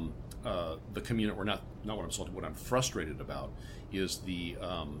community. Or not what I'm salty. What I'm frustrated about is the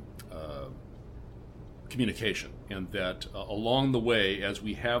communication, and that along the way, as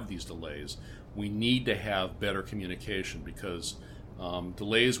we have these delays, we need to have better communication, because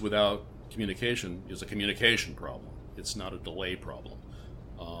delays without communication is a communication problem. It's not a delay problem.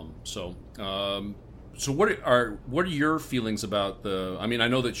 So what are your feelings about the? I mean, I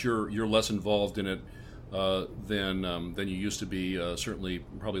know that you're less involved in it than you used to be. Certainly,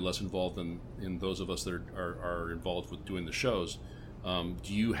 probably less involved in those of us that are involved with doing the shows.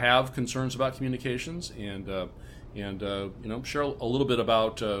 Do you have concerns about communications, and share a little bit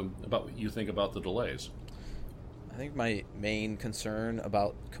about what you think about the delays? think my main concern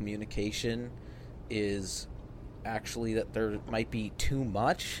about communication is actually that there might be too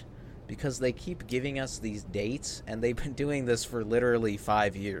much, because they keep giving us these dates, and they've been doing this for literally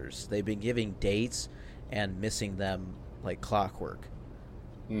 5 years. They've been giving dates and missing them like clockwork.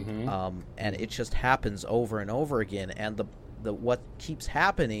 And it just happens over and over again. And the what keeps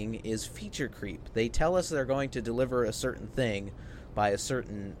happening is feature creep. They tell us they're going to deliver a certain thing by a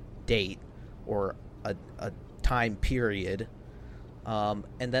certain date or a time period, and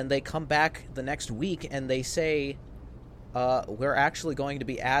then they come back the next week and they say, we're actually going to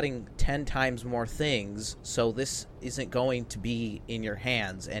be adding 10 times more things, so this isn't going to be in your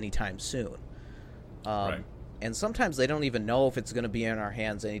hands anytime soon. Right. And sometimes they don't even know if it's going to be in our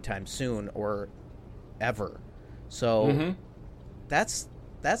hands anytime soon or ever. So that's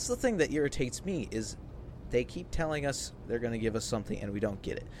the thing that irritates me, is they keep telling us they're going to give us something and we don't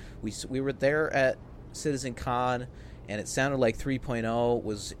get it. We were there at CitizenCon, and it sounded like 3.0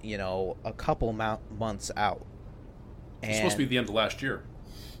 was, a couple months out. It's supposed to be the end of last year.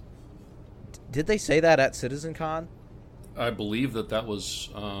 Did they say that at CitizenCon? I believe that was.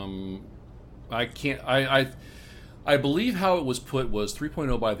 I believe how it was put was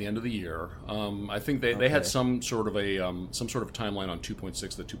 3.0 by the end of the year. I think they had some sort of timeline on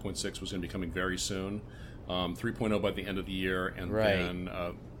 2.6. That 2.6 was going to be coming very soon. 3.0 by the end of the year, and then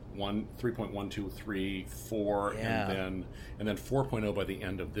 3.1, 2, 3, 4, and then 4.0 by the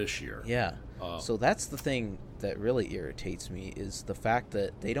end of this year. Yeah. So that's the thing that really irritates me, is the fact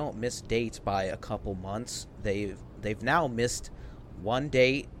that they don't miss dates by a couple months. They've now missed one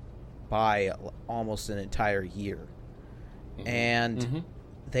date by almost an entire year. And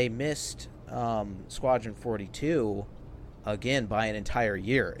they missed Squadron 42 again by an entire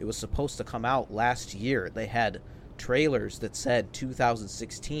year. It was supposed to come out last year. They had trailers that said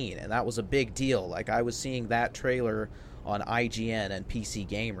 2016, and that was a big deal. Like, I was seeing that trailer on IGN and PC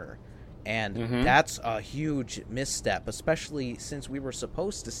Gamer, and that's a huge misstep, especially since we were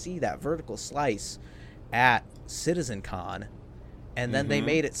supposed to see that vertical slice at CitizenCon, and then they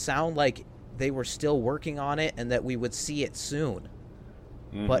made it sound like they were still working on it and that we would see it soon.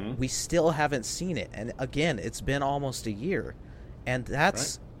 But we still haven't seen it. And again, it's been almost a year. And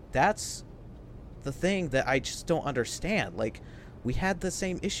that's the thing that I just don't understand. Like, we had the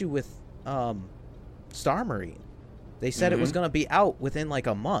same issue with Star Marine. They said it was going to be out within like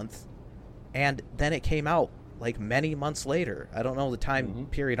a month, and then it came out like many months later. I don't know the time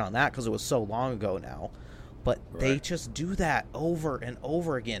period on that because it was so long ago now. But they just do that over and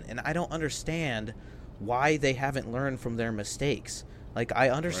over again, and I don't understand why they haven't learned from their mistakes. Like, I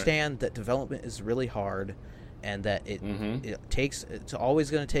understand that development is really hard, and that it's always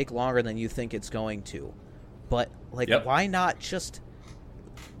going to take longer than you think it's going to. But why not just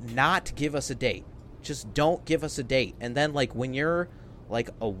not give us a date? Just don't give us a date, and then when you're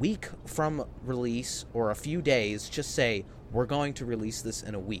a week from release or a few days, just say we're going to release this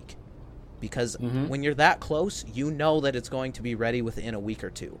in a week. Because when you're that close, you know that it's going to be ready within a week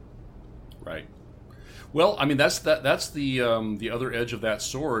or two. Right. Well, I mean, that's the other edge of that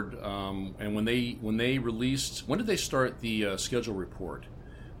sword. And when they released, when did they start the schedule report?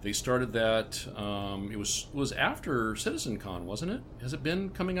 They started that. It was after CitizenCon, wasn't it? Has it been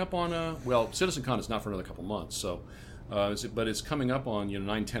coming up on CitizenCon is not for another couple months. So, but it's coming up on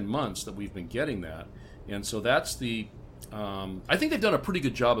 9-10 months that we've been getting that, and so that's the. I think they've done a pretty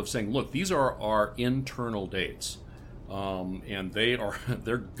good job of saying, look, these are our internal dates, and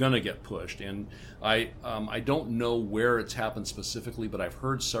they're gonna get pushed. And I don't know where it's happened specifically, but I've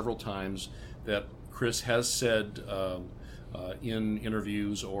heard several times that Chris has said in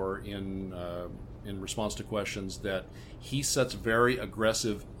interviews or in response to questions that he sets very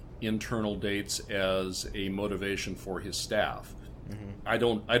aggressive internal dates as a motivation for his staff. I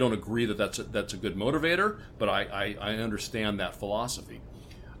don't agree that that's a good motivator, but I understand that philosophy.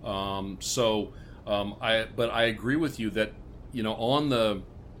 But I agree with you that on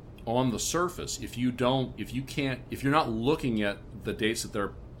the surface, if you're not looking at the dates that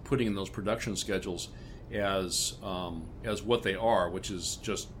they're putting in those production schedules as what they are, which is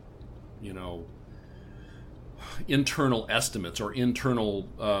just internal estimates or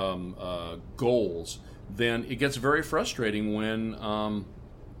internal goals, then it gets very frustrating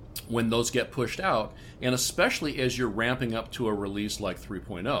when those get pushed out, and especially as you're ramping up to a release like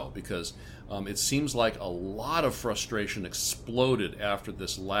 3.0, because it seems like a lot of frustration exploded after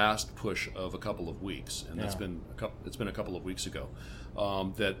this last push of a couple of weeks, and it's been a couple of weeks ago,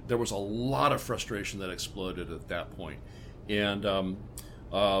 that there was a lot of frustration that exploded at that point, and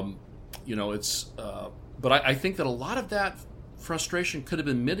it's but I think that a lot of that frustration could have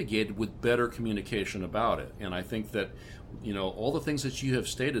been mitigated with better communication about it. And I think that, all the things that you have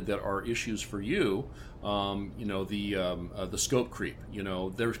stated that are issues for you, the scope creep,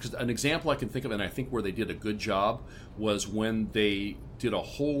 there's 'cause an example I can think of, and I think where they did a good job was when they did a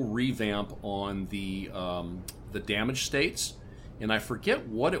whole revamp on the damage states. And I forget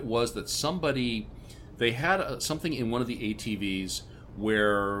what it was that they had something in one of the ATVs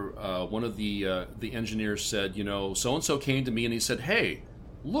where one of the engineers said, so-and-so came to me and he said, hey,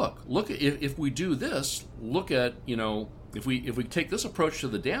 look, if we do this, look at, if we take this approach to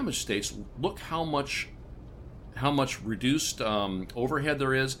the damage states, look how much reduced overhead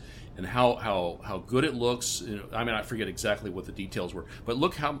there is and how good it looks. I forget exactly what the details were, but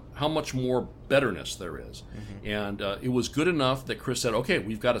look how much more betterness there is. Mm-hmm. And it was good enough that Chris said, okay,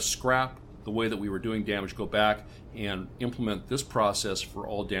 we've got to scrap the way that we were doing damage, go back and implement this process for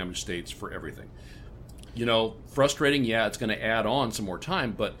all damage states for everything. Frustrating, yeah, it's going to add on some more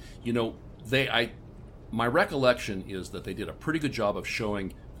time, but my recollection is that they did a pretty good job of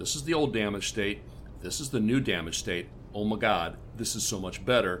showing this is the old damage state, this is the new damage state, oh my god, this is so much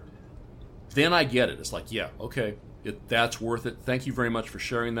better. Then I get it. It's like, yeah, okay, that's worth it. Thank you very much for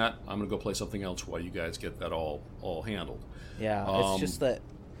sharing that. I'm going to go play something else while you guys get that all handled. Yeah, it's just that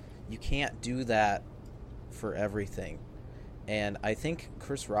you can't do that for everything. And I think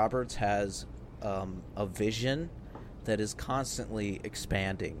Chris Roberts has a vision that is constantly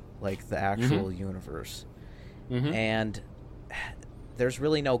expanding, like the actual universe. Mm-hmm. And there's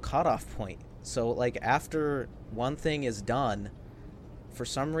really no cutoff point. So, like, after one thing is done, for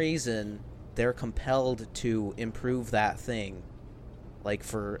some reason, they're compelled to improve that thing, like,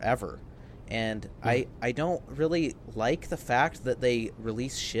 forever. And I don't really like the fact that they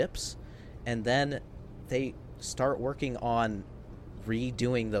release ships and then they start working on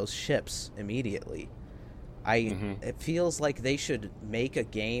redoing those ships immediately. It feels like they should make a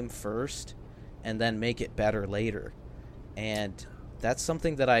game first and then make it better later. And that's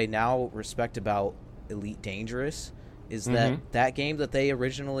something that I now respect about Elite Dangerous, is that game that they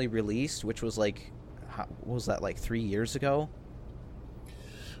originally released, which was like, what was that, like 3 years ago?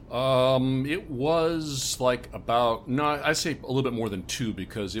 It was like I'd say a little bit more than 2,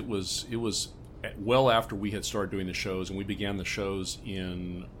 because it was well after we had started doing the shows, and we began the shows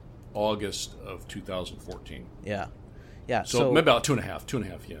in August of 2014. Yeah. So maybe about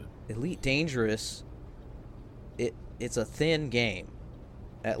 2.5, yeah. Elite Dangerous, it's a thin game.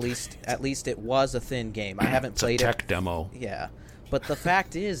 At least it was a thin game. I haven't played it. It's a tech demo. Yeah. But the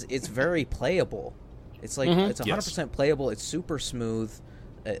fact is, it's very playable. It's like, it's 100% playable. It's super smooth.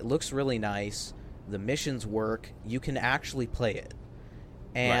 It looks really nice. The missions work. You can actually play it.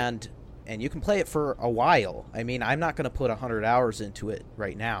 And you can play it for a while. I mean, I'm not going to put 100 hours into it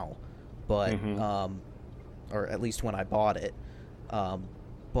right now, but or at least when I bought it.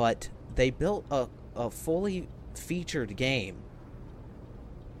 But they built a fully featured game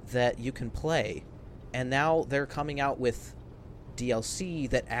that you can play, and now they're coming out with DLC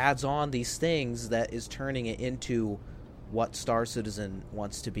that adds on these things that is turning it into what Star Citizen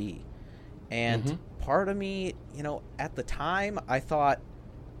wants to be. And part of me, at the time, I thought,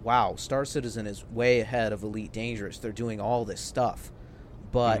 wow, Star Citizen is way ahead of Elite Dangerous. They're doing all this stuff.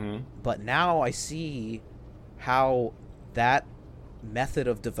 But now I see how that method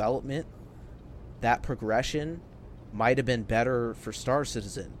of development, that progression, might have been better for Star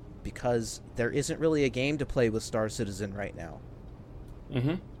Citizen, because there isn't really a game to play with Star Citizen right now.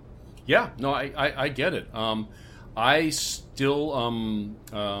 Yeah, no, I get it. I still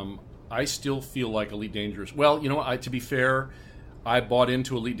feel like Elite Dangerous. Well, to be fair, I bought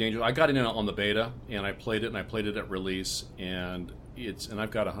into Elite Dangerous. I got in on the beta, and I played it, and I played it at release, and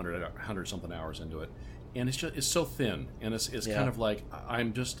I've got 100 something hours into it, and it's so thin, and it's kind of like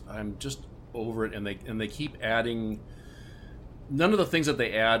I'm just over it, and they keep adding. None of the things that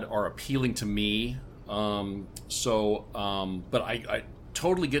they add are appealing to me. But I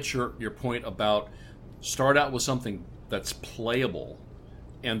totally get your point about start out with something that's playable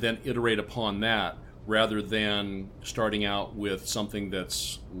and then iterate upon that, rather than starting out with something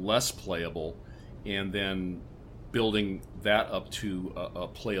that's less playable and then building that up to a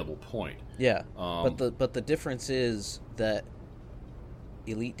playable point. Yeah, but the difference is that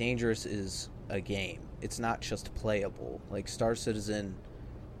Elite Dangerous is a game. It's not just playable. Like, Star Citizen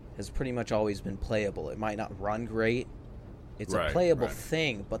has pretty much always been playable. It might not run great. It's a playable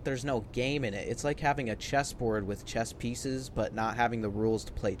thing, but there's no game in it. It's like having a chessboard with chess pieces, but not having the rules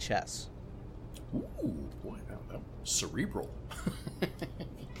to play chess. Ooh, boy, that was cerebral.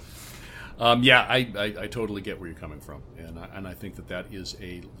 Yeah, I totally get where you're coming from, and I think that is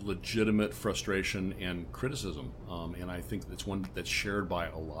a legitimate frustration and criticism, and I think it's one that's shared by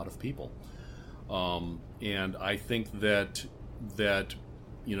a lot of people, and I think that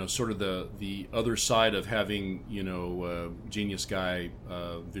sort of the other side of having genius guy,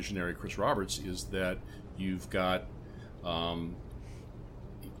 visionary Chris Roberts is that you've got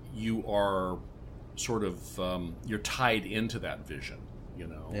you are sort of you're tied into that vision,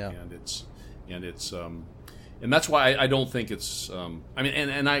 Yeah. and that's why I don't think it's I mean,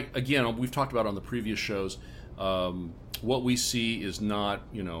 and I, again, we've talked about on the previous shows, what we see is not,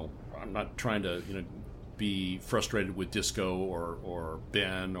 I'm not trying to be frustrated with Disco or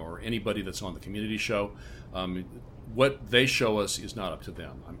Ben or anybody that's on the community show. What they show us is not up to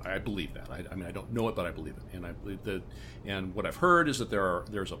them. I believe that. I mean, I don't know it, but I believe it. And I believe that. And what I've heard is that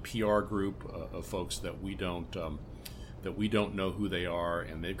there's a PR group of folks that we don't know who they are,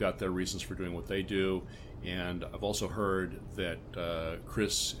 and they've got their reasons for doing what they do. And I've also heard that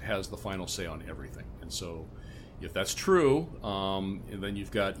Chris has the final say on everything. And so, if that's true, and then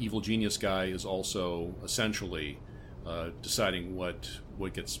you've got Evil Genius Guy is also essentially deciding what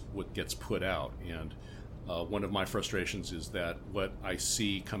gets put out. And one of my frustrations is that what I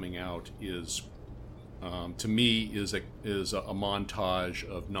see coming out is, to me, is a montage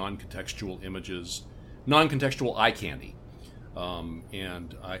of non-contextual images, non-contextual eye candy,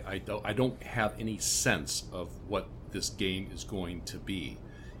 and I don't have any sense of what this game is going to be,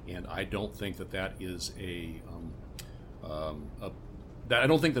 and I don't think that is I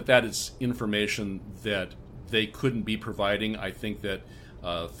don't think that is information that they couldn't be providing. I think that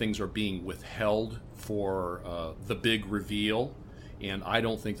things are being withheld for the big reveal, and I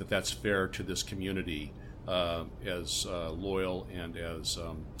don't think that that's fair to this community, as loyal and as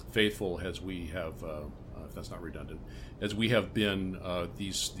faithful as we have, if that's not redundant, as we have been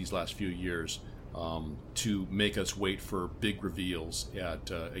these last few years, to make us wait for big reveals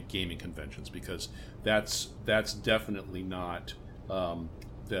at gaming conventions, because that's definitely not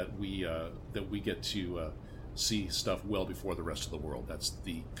that we get to see stuff well before the rest of the world. That's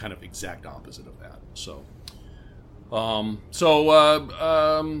the kind of exact opposite of that. So,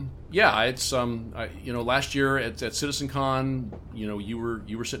 yeah, it's last year at CitizenCon,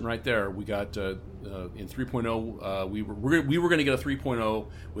 you were sitting right there. We got in 3.0. We were going to get a 3.0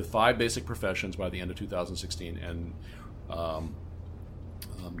 with 5 basic professions by the end of 2016, and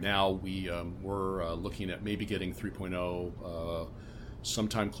now we're looking at maybe getting 3.0.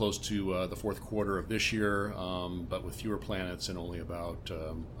 Sometime close to the fourth quarter of this year, but with fewer planets and only about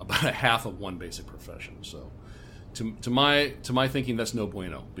a half of one basic profession. So, to my thinking, that's no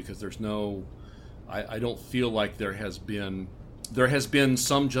bueno, because there's no. I don't feel like there has been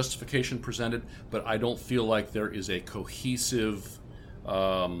some justification presented, but I don't feel like there is a cohesive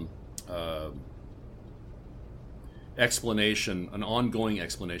explanation, an ongoing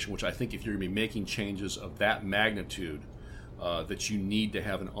explanation. Which I think, if you're going to be making changes of that magnitude, that you need to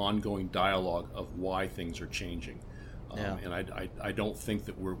have an ongoing dialogue of why things are changing, and I don't think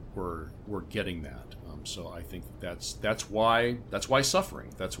that we're getting that. So I think that's why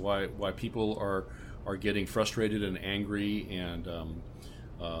suffering. That's why people are getting frustrated and angry, and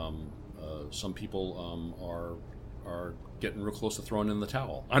some people are getting real close to throwing in the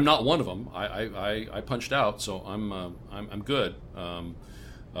towel. I'm not one of them. I punched out, so I'm good.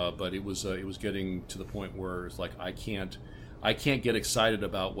 But it was getting to the point where it's like I can't get excited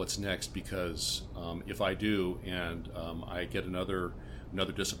about what's next, because if I do, and I get another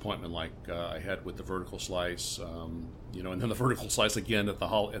disappointment like I had with the Vertical Slice, and then the Vertical Slice again at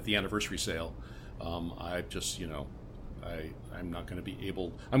the anniversary sale, I just I'm not going to be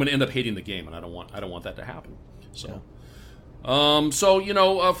able. I'm going to end up hating the game, and I don't want that to happen. So. Yeah.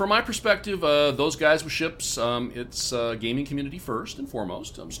 From my perspective, those guys with ships, it's gaming community first and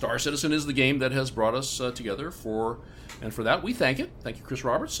foremost. Star Citizen is the game that has brought us together for that we thank it. Thank you, Chris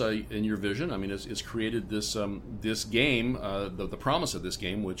Roberts, in your vision. I mean, it's created this game, the promise of this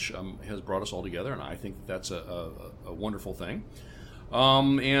game, which has brought us all together, and I think that's a wonderful thing.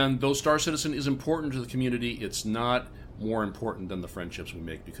 And though Star Citizen is important to the community, it's not more important than the friendships we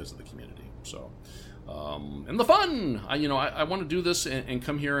make because of the community. So. And the fun, I want to do this and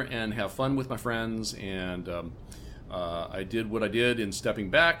come here and have fun with my friends, and I did what I did in stepping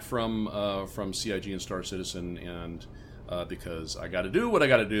back from CIG and Star Citizen, and because I got to do what I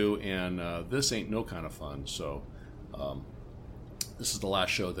got to do, and this ain't no kind of fun. So this is the last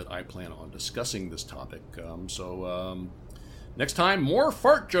show that I plan on discussing this topic. Next time, more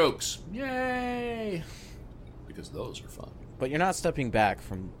fart jokes, yay! Because those are fun. But you're not stepping back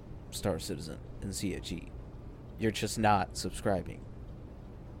from Star Citizen and CIG. You're just not subscribing.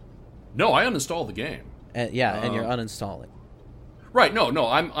 No, I uninstalled the game. And you're uninstalling. Right? No.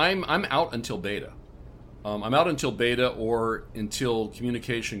 I'm out until beta. I'm out until beta or until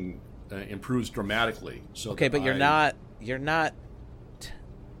communication improves dramatically. So okay, but you're not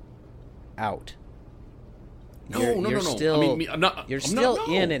out. No. Still, I mean, you're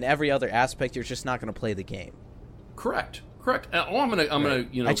still in every other aspect. You're just not going to play the game. Correct. I'm gonna,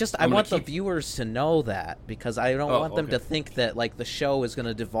 you know. I want the viewers to know that, because I don't want them to think that like the show is going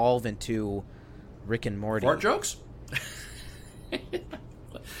to devolve into Rick and Morty. Fart jokes?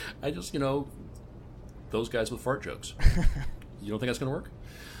 I just, those guys with fart jokes. You don't think that's going to work?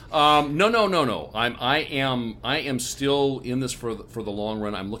 No. I am still in this for the long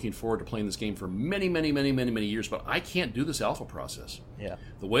run. I'm looking forward to playing this game for many years, but I can't do this alpha process. Yeah.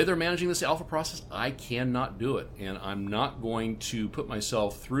 The way they're managing this alpha process, I cannot do it, and I'm not going to put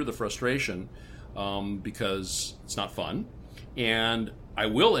myself through the frustration because it's not fun, and I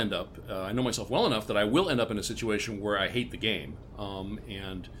will end up. I know myself well enough that I will end up in a situation where I hate the game,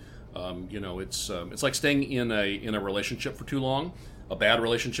 it's like staying in a relationship for too long. A bad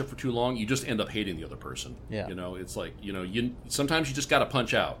relationship for too long, you just end up hating the other person. Yeah. It's like, sometimes you just got to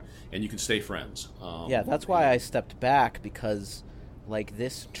punch out and you can stay friends. That's why I stepped back, because like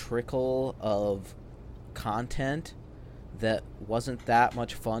this trickle of content that wasn't that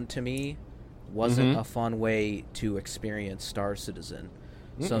much fun to me wasn't a fun way to experience Star Citizen.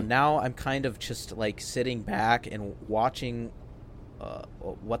 So now I'm kind of just like sitting back and watching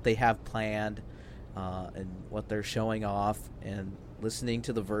what they have planned and what they're showing off, and listening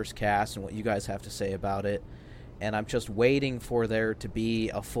to the Versecast and what you guys have to say about it, and I'm just waiting for there to be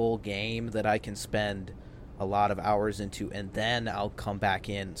a full game that I can spend a lot of hours into, and then I'll come back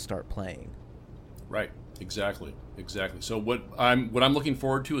in and start playing. Right. Exactly. So what I'm looking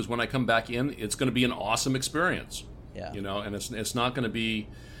forward to is when I come back in, it's going to be an awesome experience. Yeah. And it's not going to be,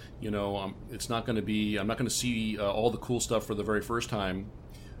 it's not going to be. I'm not going to see all the cool stuff for the very first time.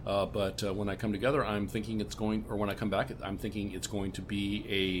 But when I come together, I'm thinking when I come back, I'm thinking it's going to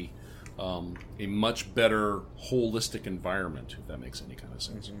be a much better holistic environment, if that makes any kind of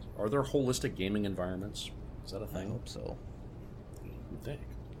sense. Are there holistic gaming environments? Is that a thing? I hope so. You would think.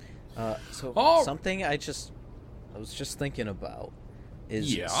 Something I was just thinking about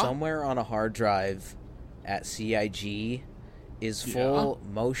is somewhere on a hard drive at CIG is full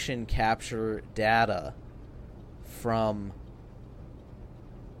motion capture data from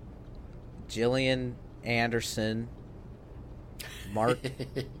Gillian Anderson, Mark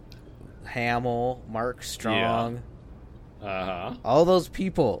Hamill, Mark Strong, all those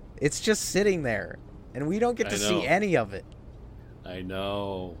people. It's just sitting there, and we don't get to see any of it. I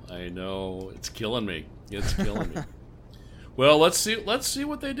know. It's killing me. Well, let's see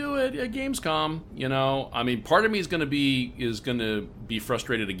what they do at Gamescom. I mean, part of me is going to be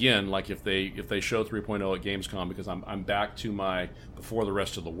frustrated again, like if they show 3.0 at Gamescom, because I'm back to my Before the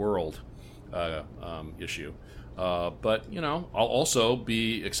Rest of the World issue. But I'll also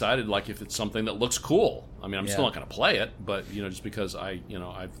be excited, like if it's something that looks cool. I mean, I'm still not going to play it, but just because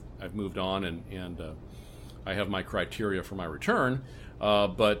I've moved on and I have my criteria for my return.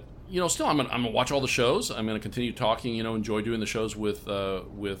 But still, I'm gonna watch all the shows. I'm gonna continue talking. Enjoy doing the shows with the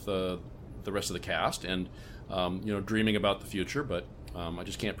rest of the cast, and dreaming about the future. But I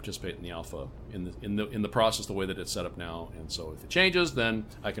just can't participate in the alpha in the process the way that it's set up now. And so if it changes, then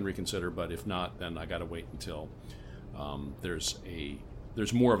I can reconsider. But if not, then I got to wait until there's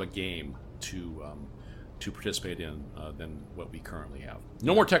more of a game to participate in than what we currently have.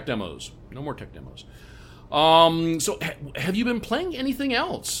 No more tech demos. So have you been playing anything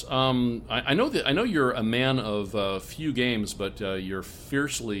else? I know you're a man of few games, but you're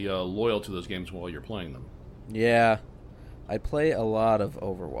fiercely loyal to those games while you're playing them. Yeah, I play a lot of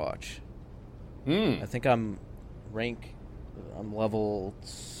Overwatch. I think I'm level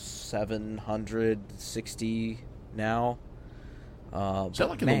 760 now. Is that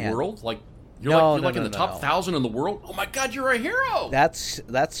like in the world? Like you're in the top 1,000 in the world? Oh my God, you're a hero! That's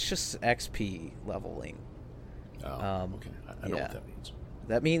just XP leveling. Oh, okay. I know what that means.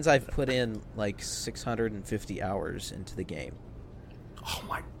 That means I've put in like 650 hours into the game. Oh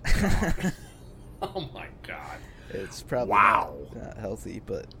my God. Oh my God. It's probably not healthy,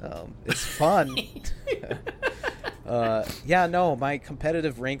 but it's fun. My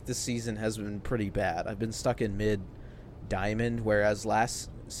competitive rank this season has been pretty bad. I've been stuck in mid-diamond, whereas last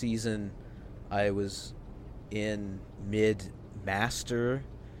season I was in mid-master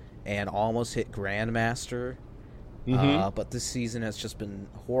and almost hit grandmaster. But this season has just been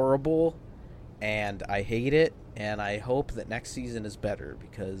horrible, and I hate it, and I hope that next season is better,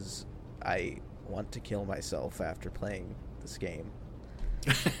 because I want to kill myself after playing this game.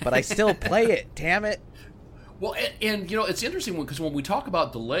 but I still play it. Damn it! Well, and it's interesting because when we talk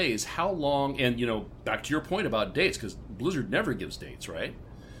about delays, how long? And back to your point about dates, because Blizzard never gives dates, right?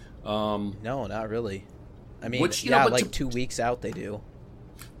 No, not really. I mean, Which, like 2 weeks out they do.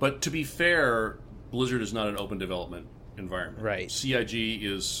 But to be fair, Blizzard is not an open development environment. Right. CIG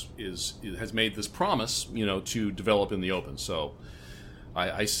has made this promise, to develop in the open. So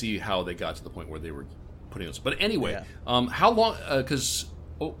I see how they got to the point where they were putting this. But anyway, how long? Because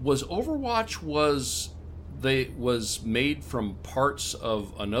was Overwatch was made from parts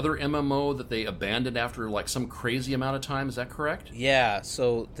of another MMO that they abandoned after like some crazy amount of time. Is that correct? Yeah.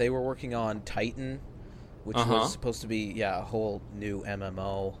 So they were working on Titan, which was supposed to be a whole new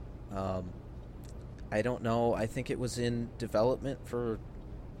MMO. I don't know. I think it was in development for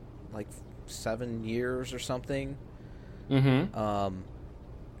like 7 years or something. Mm-hmm.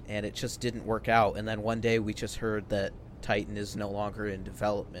 And it just didn't work out. And then one day we just heard that Titan is no longer in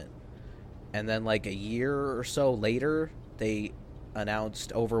development. And then like a year or so later, they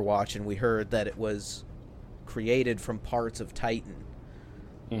announced Overwatch, and we heard that it was created from parts of Titan.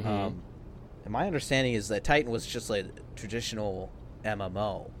 Mm-hmm. And my understanding is that Titan was just like a traditional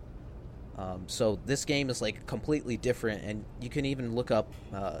MMO. So this game is like completely different, and you can even look up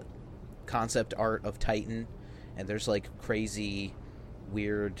concept art of Titan, and there's like crazy,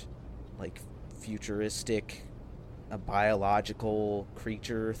 weird, like futuristic, biological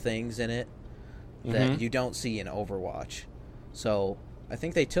creature things in it that you don't see in Overwatch. So I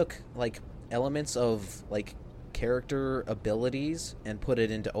think they took like elements of like character abilities and put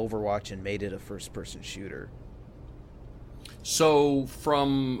it into Overwatch and made it a first-person shooter. So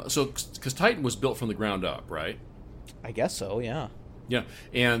because Titan was built from the ground up, right? I guess so, yeah. Yeah,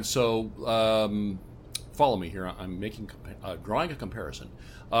 and so follow me here. I'm drawing a comparison.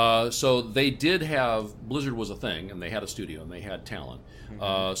 So they did have Blizzard was a thing, and they had a studio and they had talent.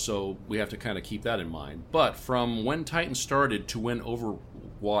 So we have to kind of keep that in mind. But from when Titan started to when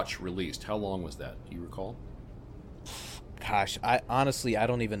Overwatch released, how long was that? Do you recall? Gosh, I honestly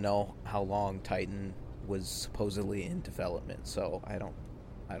don't even know how long Titan was supposedly in development. So I don't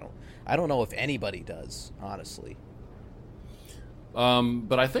know if anybody does, honestly.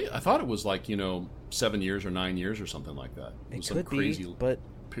 But I thought it was like 7 years or 9 years or something like that. It some could crazy be, but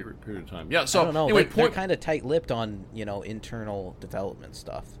period of time. Yeah. So I don't know. Anyway, They're kind of tight-lipped on internal development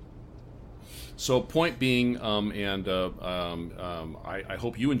stuff. So point being, I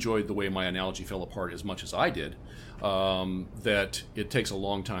hope you enjoyed the way my analogy fell apart as much as I did. That it takes a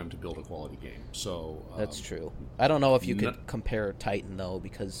long time to build a quality game. So that's true. I don't know if you could compare Titan though,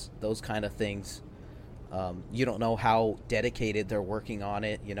 because those kind of things. You don't know how dedicated they're working on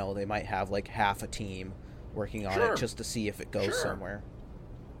it. They might have like half a team working on it just to see if it goes somewhere.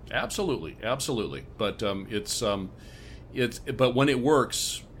 Absolutely. But but when it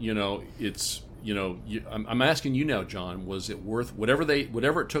works, it's I'm asking you now, John. Was it worth whatever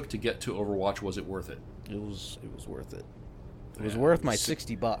it took to get to Overwatch? Was it worth it? It was worth it. It was worth my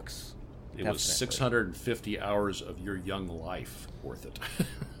 $60. It was 650 hours of your young life worth it.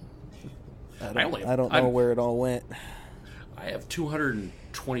 I don't know where it all went. I have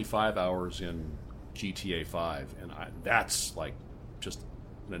 225 hours in GTA 5, and that's like just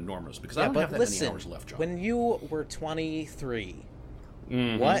an enormous, because I don't have that many hours left, John. When you were 23,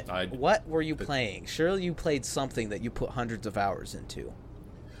 what were you playing? Surely you played something that you put hundreds of hours into.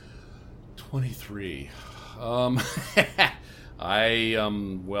 23. Well,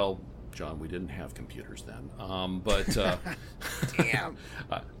 John, we didn't have computers then. But damn.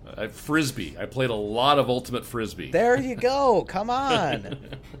 Frisbee. I played a lot of Ultimate Frisbee. There you go. Come on.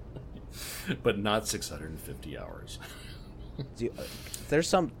 But not 650 hours.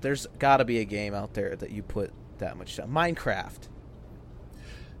 There's got to be a game out there that you put that much time. Minecraft.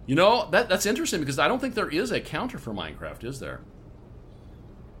 That's interesting, because I don't think there is a counter for Minecraft, is there?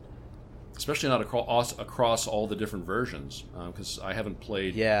 Especially not across all the different versions, because I haven't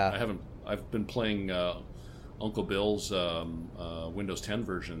played. Yeah. I've been playing Uncle Bill's Windows 10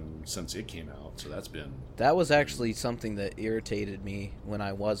 version since it came out, so that was actually something that irritated me when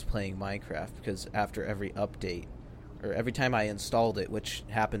I was playing Minecraft, because after every update, or every time I installed it, which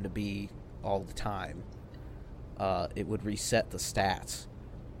happened to be all the time, it would reset the stats.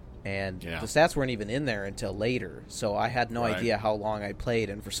 And the stats weren't even in there until later, so I had no idea how long I played.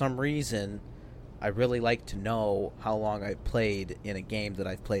 And for some reason, I really like to know how long I played in a game that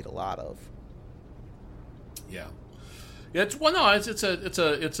I've played a lot of. Yeah, it's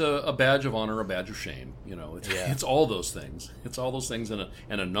a badge of honor, a badge of shame. It's all those things. It's all those things, and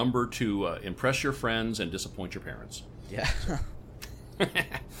a number to impress your friends and disappoint your parents. Yeah.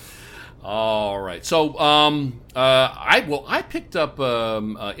 All right. So, I picked up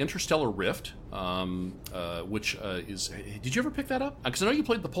Interstellar Rift, which is. Did you ever pick that up? Because I know you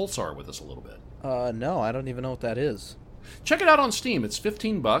played the Pulsar with us a little bit. No, I don't even know what that is. Check it out on Steam. It's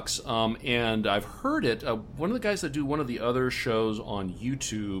 $15, and I've heard it. One of the guys that do one of the other shows on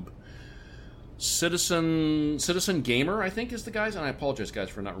YouTube, Citizen Gamer, I think is the guys, and I apologize, guys,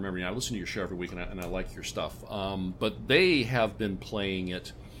 for not remembering. I listen to your show every week, and I like your stuff. But they have been playing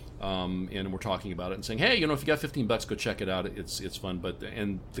it, and we're talking about it and saying, hey, if you got $15, go check it out. It's fun.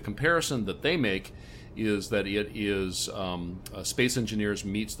 And the comparison that they make is that it is Space Engineers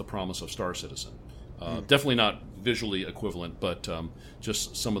meets The Promise of Star Citizen. Definitely not visually equivalent, but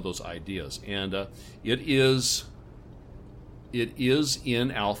just some of those ideas. And it is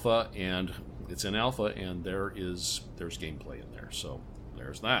in alpha, and it's in alpha, and there's gameplay in there. So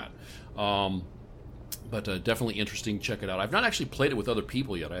there's that. But definitely interesting. Check it out. I've not actually played it with other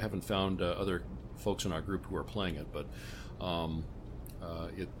people yet. I haven't found other folks in our group who are playing it, but I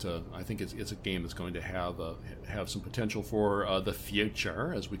think it's a game that's going to have some potential for the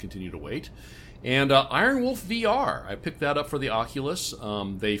future as we continue to wait. And Iron Wolf VR, I picked that up for the Oculus.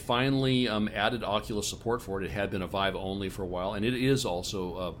 They finally added Oculus support for it. It had been a Vive only for a while, and it is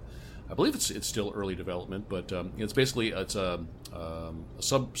also, I believe it's still early development, but it's a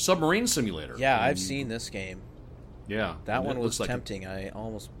submarine simulator. Yeah, I've seen this game. Yeah, that one was tempting. I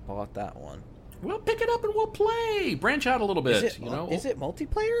almost bought that one. Well, pick it up and we'll play. Branch out a little bit. Is it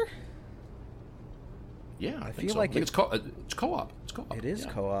multiplayer? Yeah, I feel so. like it's co-op. It's co-op. It is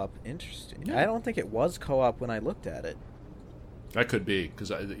co-op. Interesting. Yeah. I don't think it was co-op when I looked at it. That could be, because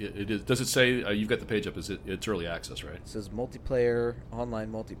it is. Does it say you've got the page up? It's early access, right? It says multiplayer,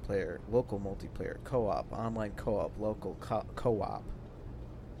 online multiplayer, local multiplayer, co-op, online co-op, local co-op.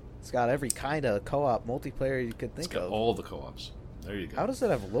 It's got every kind of co-op multiplayer you could think It's got of. all the co-ops. There you go. How does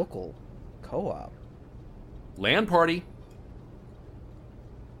it have local co-op? LAN party.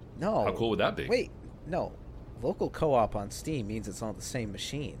 No. How cool would that be? Wait, no. Local co-op on Steam means it's on the same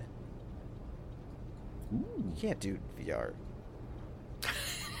machine. Ooh. You can't do VR.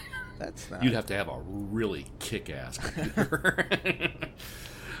 That's not. You'd have to have a really kick-ass computer.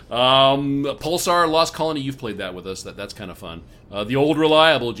 Pulsar Lost Colony, you've played that with us. That's kind of fun. The old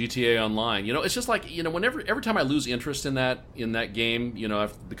reliable GTA Online. It's just like every time I lose interest in that game,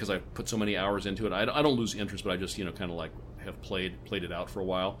 because I put so many hours into it, I don't lose interest, but I just kind of like have played it out for a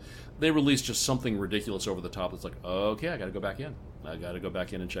while. They release just something ridiculous over the top. It's like, okay, I got to go back in. I got to go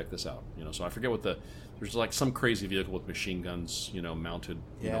back in and check this out. So I forget there's like some crazy vehicle with machine guns, mounted,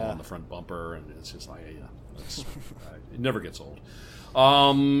 on the front bumper, and it's just like, it never gets old.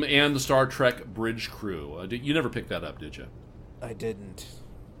 And the Star Trek Bridge Crew. You never picked that up, did you? I didn't.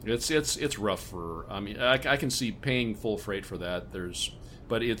 It's rough for. I mean, I can see paying full freight for that.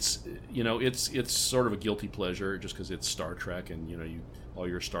 But it's it's sort of a guilty pleasure just because it's Star Trek, and all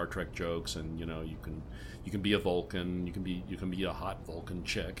your Star Trek jokes, and you can be a Vulcan, you can be a hot Vulcan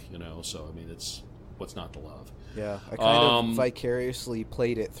chick, So I mean, it's what's not to love. Yeah, I kind of vicariously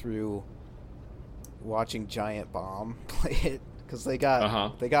played it through watching Giant Bomb play it. Because they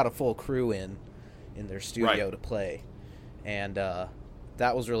got a full crew in their studio to play, and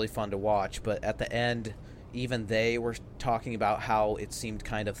that was really fun to watch. But at the end, even they were talking about how it seemed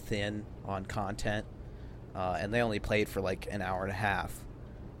kind of thin on content, and they only played for like an hour and a half,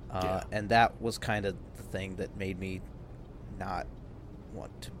 and that was kind of the thing that made me not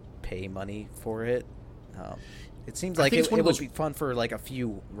want to pay money for it. It seems like it would be fun for like a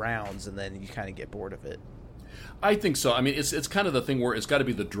few rounds, and then you kind of get bored of it. I think so. I mean, it's kind of the thing where it's got to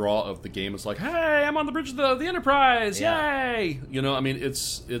be the draw of the game. It's like, hey, I'm on the bridge of the Enterprise, yay! I mean,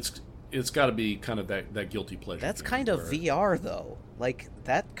 it's got to be kind of that guilty pleasure. That's kind of VR though. Like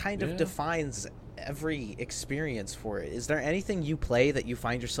that kind of defines every experience for it. Is there anything you play that you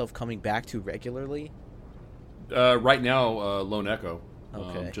find yourself coming back to regularly? Right now, Lone Echo.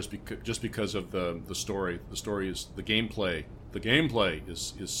 Okay. Just because of the story. The story is the gameplay. The gameplay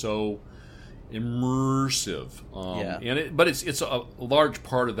is so immersive, but it's a large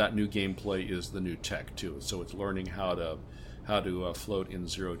part of that new gameplay is the new tech too. So it's learning how to float in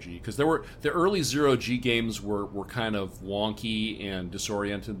zero G, because the early zero G games were kind of wonky and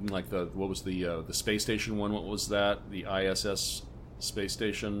disoriented. Like the space station one? What was that? The ISS space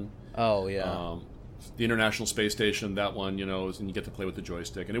station? Oh yeah. The International Space Station, that one, and you get to play with the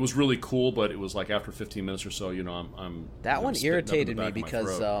joystick, and it was really cool. But it was like after 15 minutes or so, I'm that one irritated me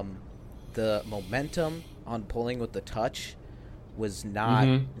because the momentum on pulling with the touch was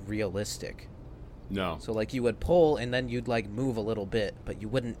not realistic. No. So like you would pull and then you'd like move a little bit, but you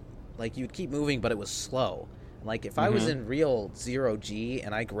wouldn't, like you'd keep moving, but it was slow. Like, if I was in real 0G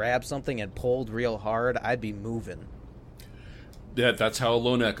and I grabbed something and pulled real hard, I'd be moving. That's how a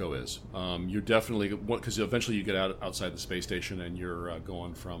lone echo is. You're definitely, because eventually you get outside the space station and you're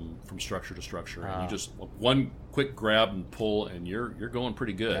going from structure to structure, and you just one quick grab and pull, and you're going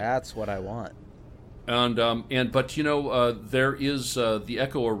pretty good. That's what I want. But there is the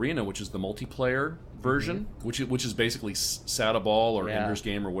Echo Arena, which is the multiplayer version, which is basically SATA Ball or Ender's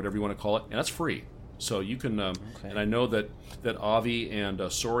Game or whatever you want to call it, and that's free. So you can, and I know that Avi and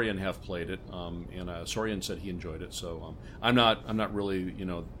Sorian have played it, and Sorian said he enjoyed it. So I'm not really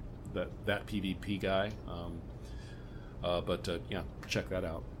that PvP guy, but check that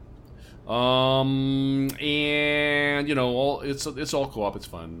out. And it's all co-op. It's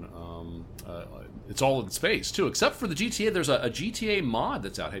fun. It's all in space too, except for the GTA. There's a GTA mod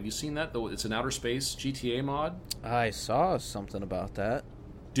that's out. Have you seen that? Though it's an outer space GTA mod. I saw something about that.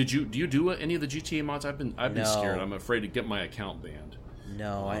 Do you do any of the GTA mods? I've been scared. I'm afraid to get my account banned.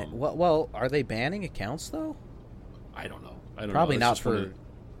 No, well, are they banning accounts though? I don't know. Probably not for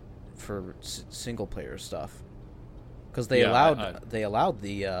single player stuff, because they allowed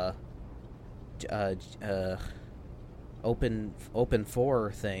the open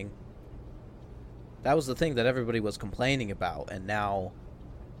 4 thing. That was the thing that everybody was complaining about, and now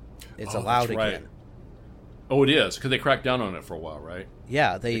it's allowed again. Oh, it is, because they cracked down on it for a while, right?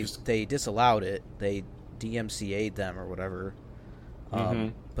 Yeah, they disallowed it. They DMCA'd them or whatever.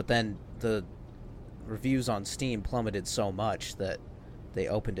 But then the reviews on Steam plummeted so much that they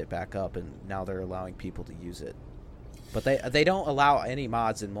opened it back up, and now they're allowing people to use it. But they don't allow any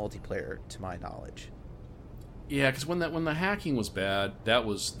mods in multiplayer, to my knowledge. Yeah, because when the hacking was bad, that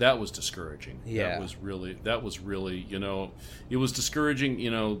was discouraging. Yeah, that was really it was discouraging.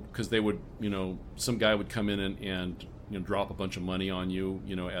 Because they would some guy would come in and drop a bunch of money on you.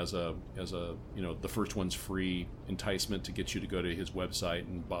 As a the first one's free enticement to get you to go to his website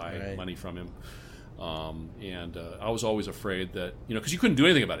and buy money from him. And I was always afraid that because you couldn't do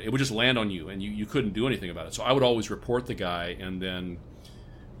anything about it. It would just land on you, and you couldn't do anything about it. So I would always report the guy and then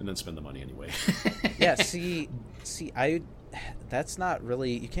spend the money anyway. Yeah, see, that's not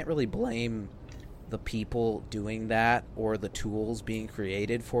really, you can't really blame the people doing that or the tools being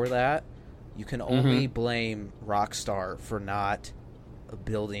created for that. You can only blame Rockstar for not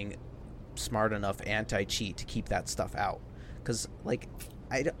building smart enough anti-cheat to keep that stuff out. Because,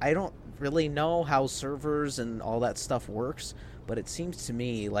 I don't really know how servers and all that stuff works, but it seems to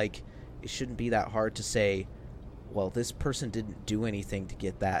me like it shouldn't be that hard to say, well, this person didn't do anything to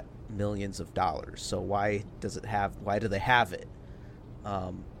get that millions of dollars, so why do they have it?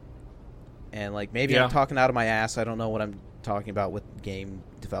 And maybe I'm talking out of my ass. I don't know what I'm talking about with game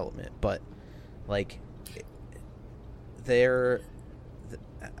development, but I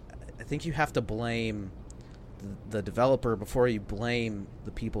think you have to blame the developer before you blame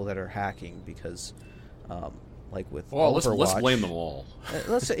the people that are hacking, because with Overwatch, let's blame them all.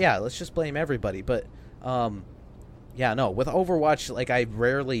 let's just blame everybody. But with Overwatch, I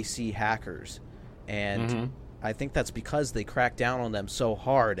rarely see hackers, and I think that's because they crack down on them so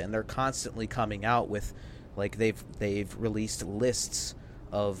hard, and they're constantly coming out with, they've released lists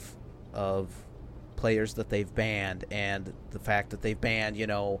of players that they've banned, and the fact that they've banned,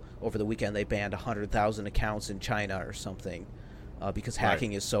 over the weekend they banned 100,000 accounts in China or something, because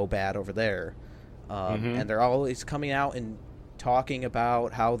hacking is so bad over there, and they're always coming out and talking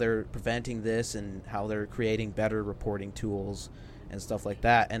about how they're preventing this and how they're creating better reporting tools and stuff like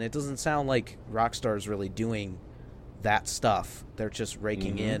that. And it doesn't sound like Rockstar's really doing that stuff. They're just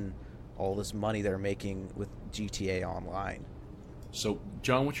raking in all this money they're making with GTA Online. So,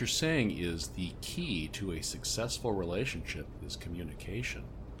 John, what you're saying is the key to a successful relationship is communication.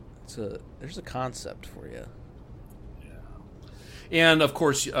 There's a concept for you. And, of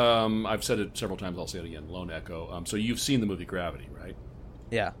course, I've said it several times, I'll say it again, Lone Echo. So you've seen the movie Gravity, right?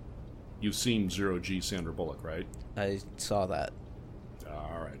 Yeah. You've seen Zero G Sandra Bullock, right? I saw that.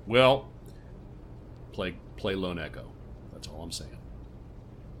 All right. Well, play Lone Echo. That's all I'm saying.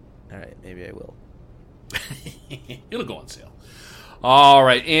 All right, maybe I will. It'll go on sale. All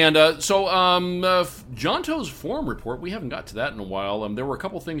right, and John Toe's forum report, we haven't got to that in a while. There were a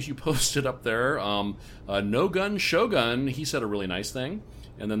couple things you posted up there. No Gun Shogun, he said a really nice thing.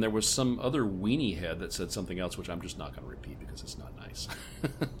 And then there was some other weenie head that said something else, which I'm just not going to repeat because it's not nice.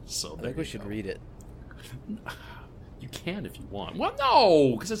 So I think we should read it. You can if you want. Well,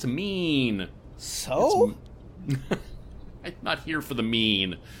 no, because it's mean. So? I'm not here for the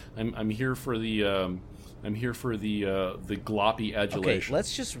mean. I'm here for the... I'm here for the gloppy adulation. Okay,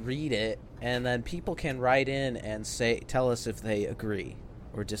 let's just read it, and then people can write in and tell us if they agree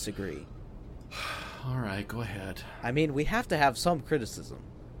or disagree. All right, go ahead. I mean, we have to have some criticism.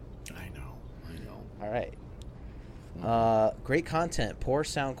 I know. All right. Great content, poor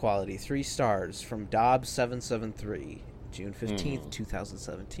sound quality, 3 stars from Dobbs773, June 15th,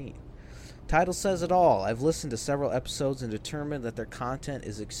 2017. Title says it all. I've listened to several episodes and determined that their content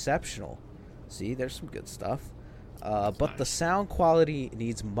is exceptional. See, there's some good stuff. But nice. The sound quality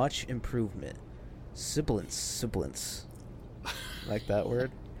needs much improvement. Sibilance. Like that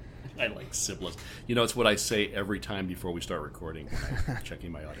word? I like sibilance. You know, it's what I say every time before we start recording. When I'm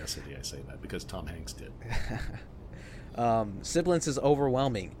checking my Audacity, I say that because Tom Hanks did. Sibilance is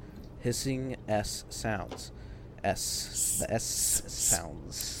overwhelming. Hissing S sounds. The S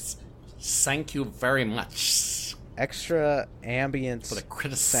sounds. Thank you very much. Extra ambient For the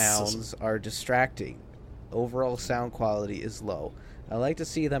criticism. sounds are distracting. Overall sound quality is low. I like to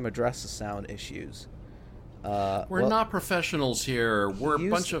see them address the sound issues. We're not professionals here. We're a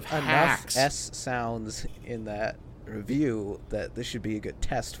bunch of enough hacks. S sounds in that review that this should be a good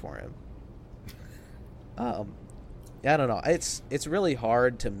test for him. I don't know. It's really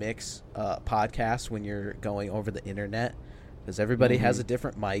hard to mix podcasts when you're going over the internet because everybody has a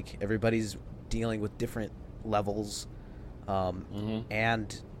different mic. Everybody's dealing with different levels,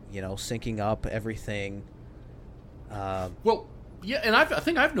 and syncing up everything. Well, yeah, and I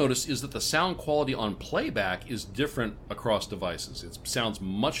think I've noticed is that the sound quality on playback is different across devices. It sounds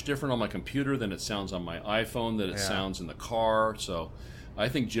much different on my computer than it sounds on my iPhone, than it sounds in the car. So I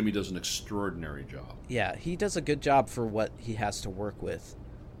think Jimmy does an extraordinary job. Yeah, he does a good job for what he has to work with.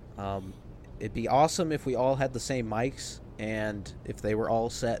 It'd be awesome if we all had the same mics and if they were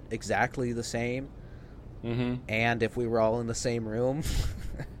all set exactly the same, and if we were all in the same room,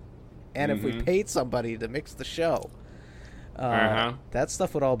 and if we paid somebody to mix the show. That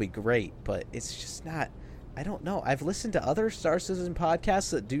stuff would all be great, but it's just not. I don't know. I've listened to other Star Citizen podcasts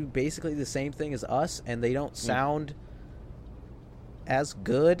that do basically the same thing as us, and they don't sound as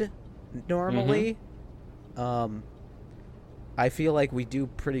good normally. I feel like we do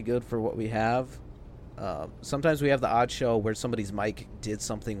pretty good for what we have. Sometimes we have the odd show where somebody's mic did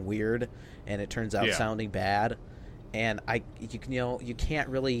something weird, and it turns out sounding bad, and you can't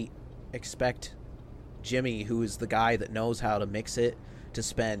really expect Jimmy, who is the guy that knows how to mix it, to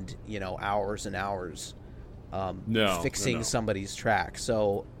spend hours and hours fixing somebody's track.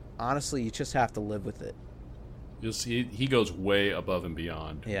 So honestly, you just have to live with it. He goes way above and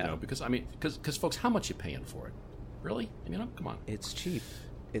beyond. Yeah. Because folks, how much you paying for it? Really? Come on. It's cheap.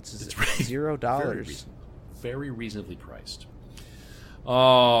 It's $0. $0. Very reasonably priced.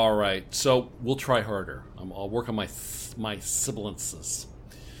 All right, so we'll try harder. I'll work on my sibilances.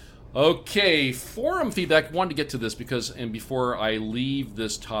 Okay, forum feedback. I wanted to get to this before I leave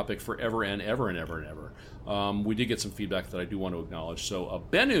this topic forever and ever and ever and ever, we did get some feedback that I do want to acknowledge. So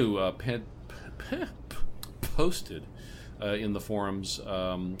Bennu posted in the forums.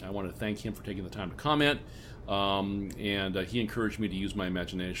 I want to thank him for taking the time to comment, and he encouraged me to use my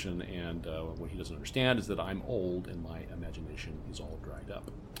imagination. And what he doesn't understand is that I'm old and my imagination is all dried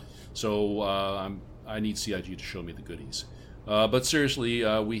up. So I need CIG to show me the goodies. But seriously,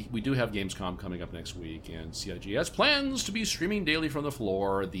 we do have Gamescom coming up next week, and CIG has plans to be streaming daily from the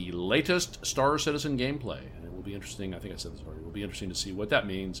floor the latest Star Citizen gameplay. And it will be interesting, I think I said this already, it will be interesting to see what that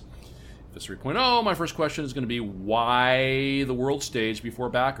means. If it's 3.0, my first question is going to be why the world stage before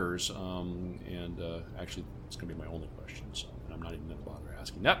backers? Actually, it's going to be my only question, so I'm not even going to bother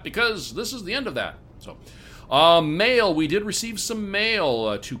asking that because this is the end of that. So, mail. We did receive some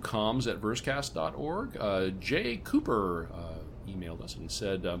mail to comms@versecast.org. Jay Cooper emailed us, and he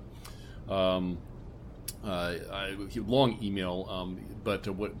said, long email, but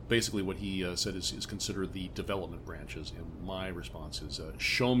what he said is consider the development branches, and my response is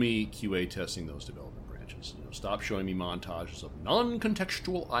show me QA testing those development branches. Stop showing me montages of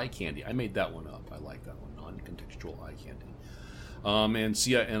non-contextual eye candy. I made that one up. I like that one, non-contextual eye candy. And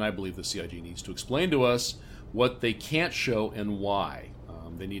I believe the CIG needs to explain to us what they can't show and why.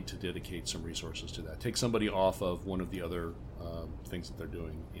 They need to dedicate some resources to that. Take somebody off of one of the other things that they're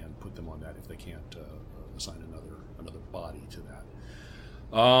doing and put them on that if they can't assign another body to that.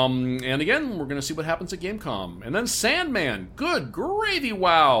 And again, we're going to see what happens at Gamescom. And then Sandman. Good gravy,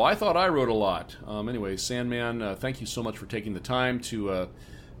 wow. I thought I wrote a lot. Anyway, Sandman, thank you so much for taking the time to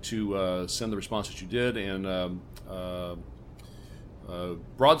send the response that you did. And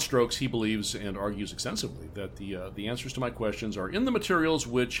broad strokes, he believes and argues extensively that the answers to my questions are in the materials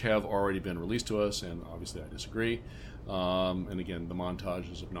which have already been released to us, and obviously I disagree. And again, the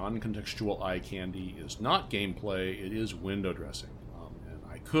montages of non-contextual eye candy is not gameplay, it is window dressing. And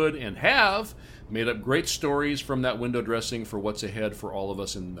I could and have made up great stories from that window dressing for what's ahead for all of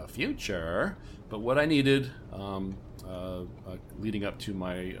us in the future. But what I needed, leading up to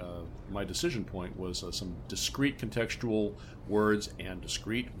my decision point, was some discrete contextual words and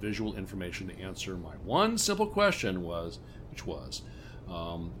discrete visual information to answer my one simple question, which was,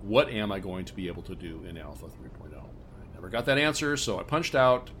 what am I going to be able to do in Alpha 3.0? I never got that answer, so I punched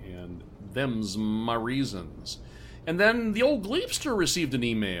out, and them's my reasons. And then the old Gleepster received an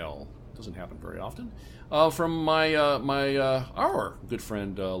email. Doesn't happen very often. From our good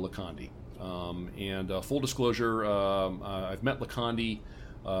friend Lakandi. And full disclosure, I've met Lakandi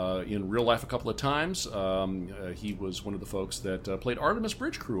in real life a couple of times. He was one of the folks that played Artemis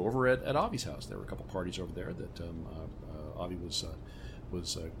Bridge Crew over at Avi's house. There were a couple parties over there that Avi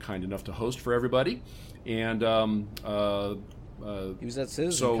was kind enough to host for everybody. And he was at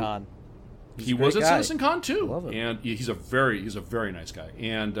CitizenCon. He was at CitizenCon too. Love him. And he's a very nice guy.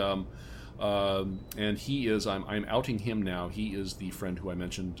 And he is, I'm outing him now, he is the friend who I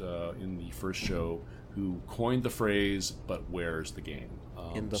mentioned in the first show who coined the phrase, "But where's the game?"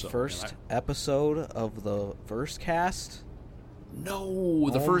 In the first episode of the Versecast? No,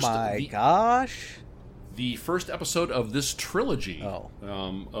 the first... Oh my gosh. The first episode of this trilogy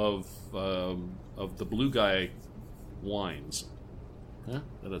of the Blue Guy Wines. Huh?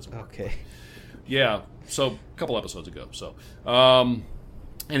 That doesn't work. Okay. Yeah, so a couple episodes ago. So,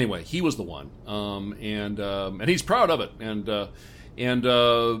 anyway, he was the one, and he's proud of it. And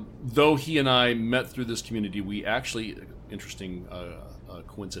though he and I met through this community, we actually, interesting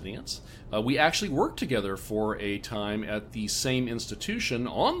coincidence, we actually worked together for a time at the same institution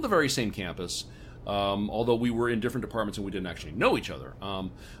on the very same campus. Although we were in different departments and we didn't actually know each other.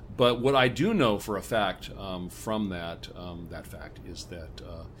 But what I do know for a fact from that fact is that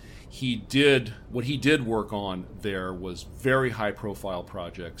what he did work on there was very high profile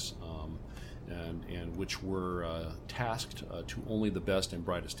projects, and which were tasked to only the best and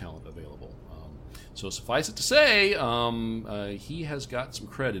brightest talent available. So suffice it to say, he has got some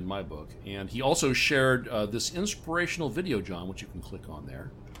cred in my book, and he also shared this inspirational video, John, which you can click on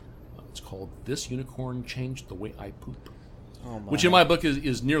there. It's called "This Unicorn Changed the Way I Poop," which in my book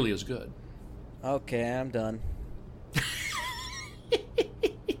is nearly as good. Okay, I'm done.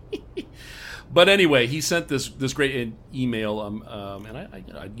 But anyway, he sent this great email, and I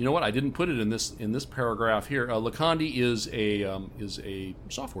you know what? I didn't put it in this paragraph here. Lakandi is a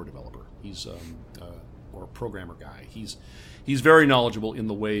software developer. He's or a programmer guy. He's very knowledgeable in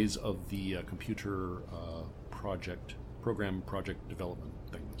the ways of the computer program project development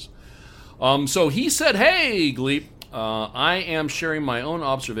things. So he said, "Hey, Gleep, I am sharing my own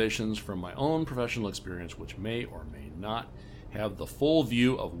observations from my own professional experience, which may or may not have the full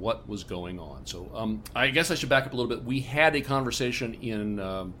view of what was going on." So I guess I should back up a little bit. We had a conversation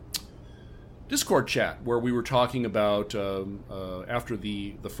in Discord chat where we were talking about, after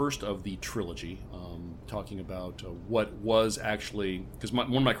the first of the trilogy, talking about what was actually, because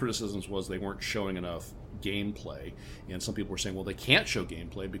one of my criticisms was they weren't showing enough gameplay, and some people were saying, well, they can't show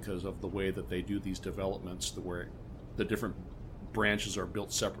gameplay because of the way that they do these developments, where the different branches are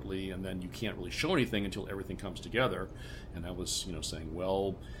built separately, and then you can't really show anything until everything comes together. And I was, saying,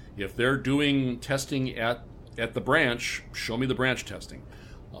 well, if they're doing testing at the branch, show me the branch testing.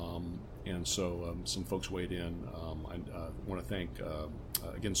 And so some folks weighed in. I want to thank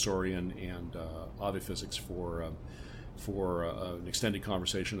again Sorian and Aviphysics for an extended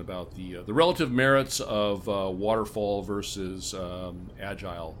conversation about the relative merits of waterfall versus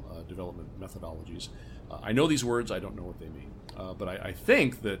agile development methodologies. I know these words, I don't know what they mean, but I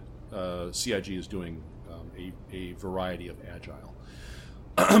think that CIG is doing a variety of agile.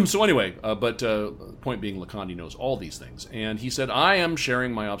 So anyway, but point being, Lakandi knows all these things, and he said, I am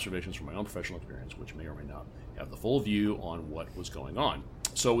sharing my observations from my own professional experience, which may or may not have the full view on what was going on.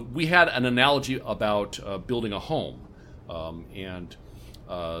 So we had an analogy about building a home.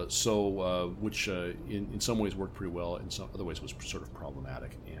 Which in some ways worked pretty well, in some other ways was sort of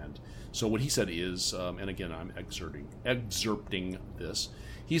problematic. And so what he said is, and again I'm excerpting this,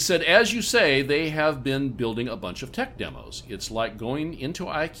 he said, as you say, they have been building a bunch of tech demos. It's like going into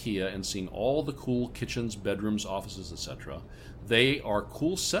IKEA and seeing all the cool kitchens, bedrooms, offices, etc. They are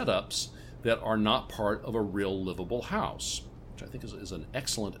cool setups that are not part of a real livable house. I think is an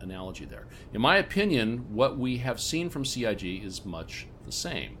excellent analogy there. In my opinion, what we have seen from CIG is much the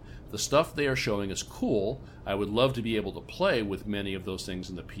same. The stuff they are showing is cool. I would love to be able to play with many of those things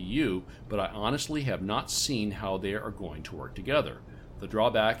in the PU, but I honestly have not seen how they are going to work together. The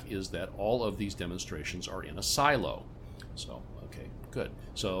drawback is that all of these demonstrations are in a silo. So Okay, good.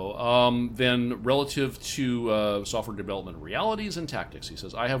 So then relative to software development realities and tactics, he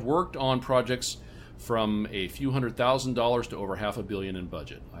says, I have worked on projects from a few $100,000 to over $500 million in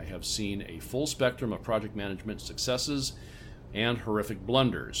budget. I have seen a full spectrum of project management successes and horrific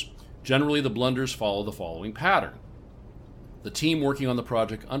blunders. Generally, the blunders follow the following pattern. The team working on the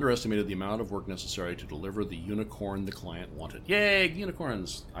project underestimated the amount of work necessary to deliver the unicorn the client wanted. Yay,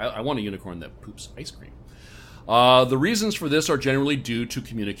 unicorns! I want a unicorn that poops ice cream. The reasons for this are generally due to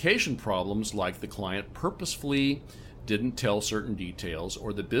communication problems, like the client purposefully didn't tell certain details,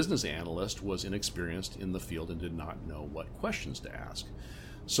 or the business analyst was inexperienced in the field and did not know what questions to ask.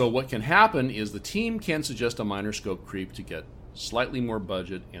 So what can happen is the team can suggest a minor scope creep to get slightly more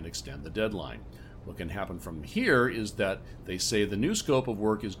budget and extend the deadline. What can happen from here is that they say the new scope of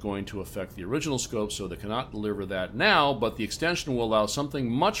work is going to affect the original scope, so they cannot deliver that now, but the extension will allow something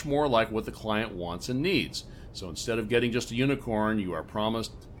much more like what the client wants and needs. So instead of getting just a unicorn, you are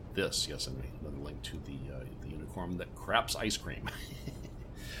promised this. Yes, and another link to the unicorn that craps ice cream.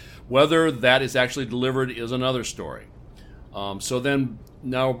 Whether that is actually delivered is another story. So then,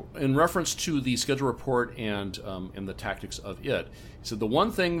 now in reference to the schedule report and the tactics of it, he said the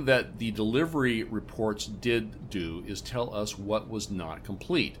one thing that the delivery reports did do is tell us what was not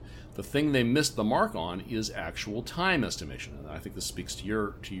complete. The thing they missed the mark on is actual time estimation, and I think this speaks to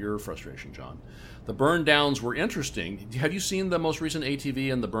your frustration, John. The burn downs were interesting. Have you seen the most recent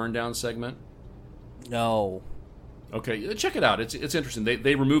ATV and the burn down segment? No. Okay, check it out. It's interesting.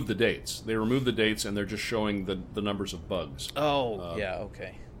 They removed the dates. They removed the dates, and they're just showing the numbers of bugs. Oh, yeah,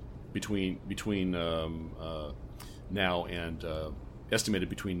 okay. Between now and estimated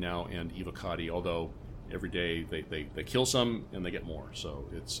between now and Evocati. Although every day they kill some and they get more, so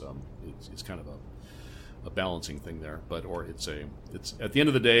it's kind of a balancing thing there. But it's at the end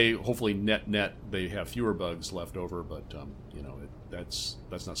of the day, hopefully net they have fewer bugs left over. But that's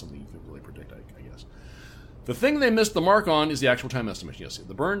not something you can really predict, I guess. The thing they missed the mark on is the actual time estimation. Yes,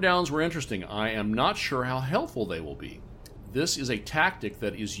 the burn downs were interesting. I am not sure how helpful they will be. This is a tactic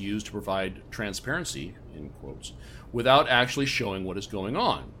that is used to provide transparency, in quotes, without actually showing what is going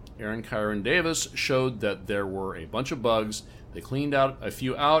on. Aaron Kyron Davis showed that there were a bunch of bugs. They cleaned out a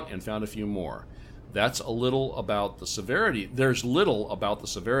few out and found a few more. That's a little about the severity. There's little about the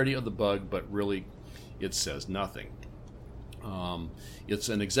severity of the bug, but really it says nothing. It's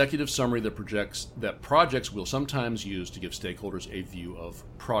an executive summary that projects will sometimes use to give stakeholders a view of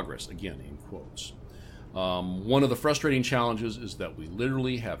progress, again, in quotes. One of the frustrating challenges is that we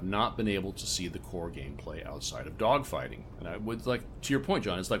literally have not been able to see the core gameplay outside of dogfighting. And I would like, to your point,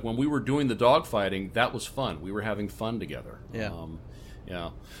 John, it's like when we were doing the dogfighting, that was fun. We were having fun together.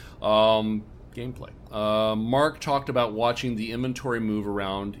 Yeah. Gameplay. Mark talked about watching the inventory move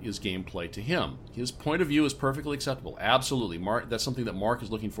around is gameplay to him. His point of view is perfectly acceptable. Absolutely. Mark, that's something that Mark is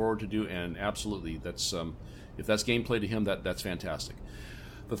looking forward to do, and absolutely, that's if that's gameplay to him, that's fantastic.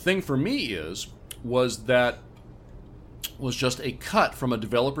 The thing for me was just a cut from a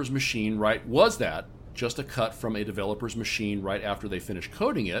developer's machine, right? Was that just a cut from a developer's machine right after they finished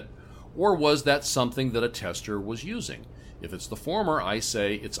coding it, or was that something that a tester was using? If it's the former, I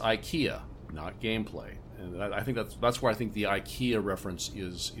say it's IKEA, not gameplay. And I think that's where I think the IKEA reference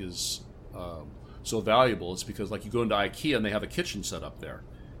is so valuable. It's because, like, you go into IKEA and they have a kitchen set up there.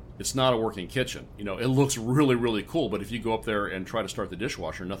 It's not a working kitchen. It looks really, really cool, but if you go up there and try to start the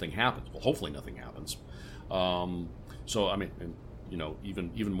dishwasher, nothing happens. Well, hopefully nothing happens. So, I mean,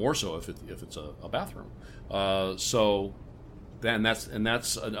 even more so if it's a bathroom. Then that's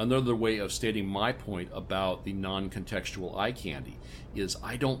another way of stating my point about the non-contextual eye candy is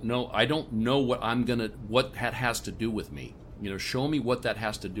I don't know what that has to do with me. Show me what that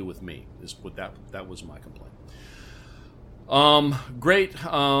has to do with me is what that was my complaint. Great.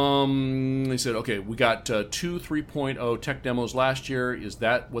 They said, okay, we got 2 3.0 tech demos last year. Is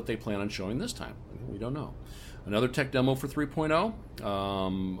that what they plan on showing this time? We don't know. Another tech demo for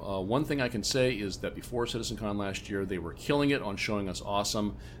 3.0. One thing I can say is that before CitizenCon last year, they were killing it on showing us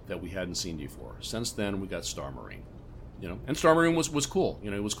awesome that we hadn't seen before. Since then, we got Star Marine. And Star Marine was cool.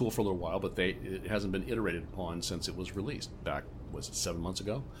 It was cool for a little while, but it hasn't been iterated upon since it was released back, was it 7 months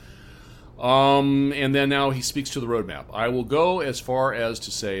ago? And then now he speaks to the roadmap. I will go as far as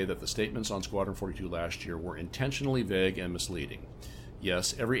to say that the statements on Squadron 42 last year were intentionally vague and misleading.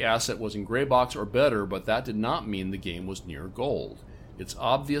 Yes, every asset was in gray box or better, but that did not mean the game was near gold. It's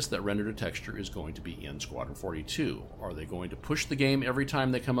obvious that render-to-texture is going to be in Squadron 42. Are they going to push the game every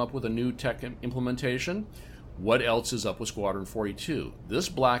time they come up with a new tech implementation? What else is up with Squadron 42? This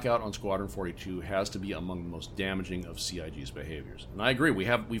blackout on Squadron 42 has to be among the most damaging of CIG's behaviors. And I agree,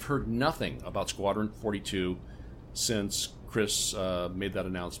 we've heard nothing about Squadron 42 since Chris made that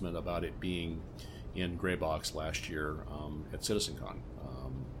announcement about it being in Gray Box last year at CitizenCon.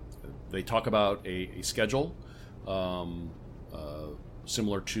 They talk about a schedule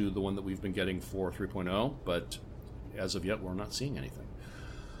similar to the one that we've been getting for 3.0, but as of yet, we're not seeing anything.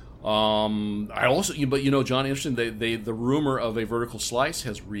 But John, interesting. The rumor of a vertical slice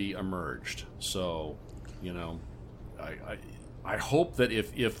has re-emerged. So, I hope that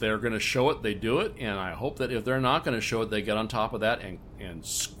if they're going to show it, they do it, and I hope that if they're not going to show it, they get on top of that and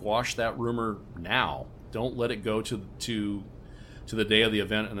squash that rumor now. Don't let it go to the day of the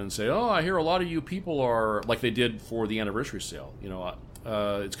event and then say, "Oh, I hear a lot of you people are," like they did for the anniversary sale.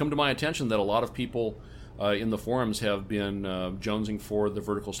 It's come to my attention that a lot of people in the forums have been jonesing for the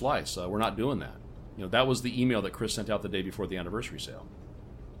vertical slice. We're not doing that. That was the email that Chris sent out the day before the anniversary sale.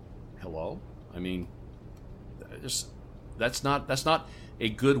 Hello? I mean, that's not a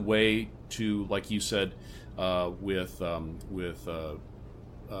good way to, like you said, with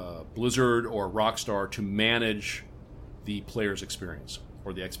Blizzard or Rockstar, to manage the player's experience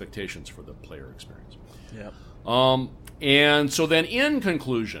or the expectations for the player experience. Yep. And so then, in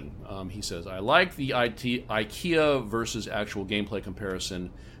conclusion, he says, I like the IKEA versus actual gameplay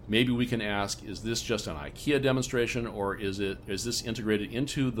comparison. Maybe we can ask, is this just an IKEA demonstration, or is this integrated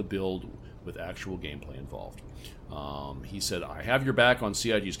into the build with actual gameplay involved? He said, I have your back on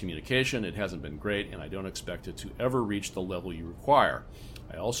CIG's communication. It hasn't been great, and I don't expect it to ever reach the level you require.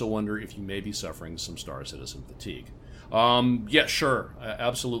 I also wonder if you may be suffering some Star Citizen fatigue. Yeah, sure,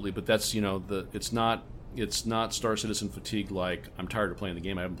 absolutely, but that's, it's not Star Citizen fatigue like I'm tired of playing the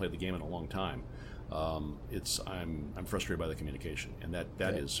game. I haven't played the game in a long time. I'm frustrated by the communication, and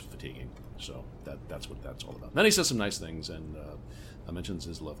that is fatiguing. So that's what that's all about. Then he says some nice things and mentions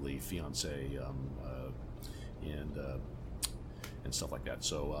his lovely fiance and stuff like that.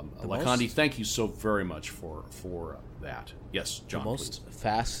 So Lakandi, thank you so very much for that. Yes, John. The most please.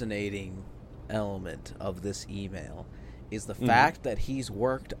 fascinating element of this email is the fact that he's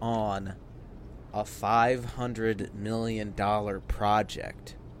worked on a $500 million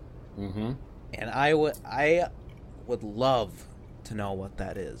project. Mm-hmm. And I would love to know what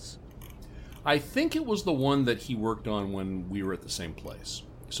that is. I think it was the one that he worked on when we were at the same place.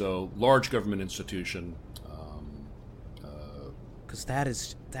 So, large government institution. Because that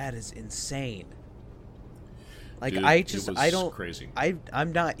is insane. Like, dude, I don't crazy.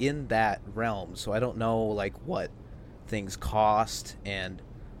 I'm not in that realm, so I don't know like what things cost and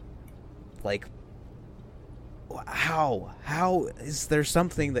like how is there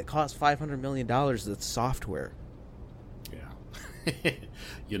something that costs $500 million that's software? Yeah.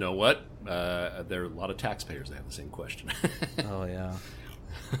 You know what? There are a lot of taxpayers that have the same question. Oh yeah.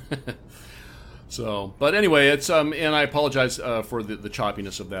 So, but anyway, it's and I apologize for the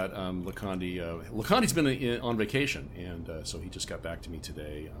choppiness of that. Lakandi's been on vacation, and so he just got back to me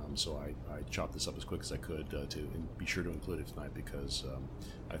today. So I chopped this up as quick as I could to be sure to include it tonight, because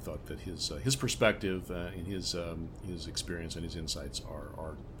I thought that his perspective and his experience and his insights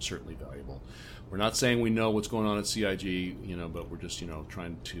are certainly valuable. We're not saying we know what's going on at CIG, but we're just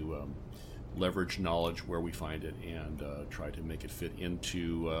trying to leverage knowledge where we find it and try to make it fit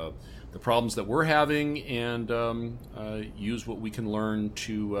into the problems that we're having, and use what we can learn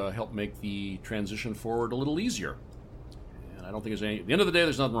to help make the transition forward a little easier. And I don't think at the end of the day,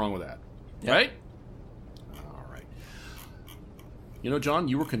 there's nothing wrong with that. Yep. Right? All right. John,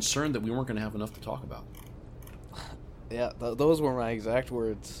 you were concerned that we weren't going to have enough to talk about. Yeah, those were my exact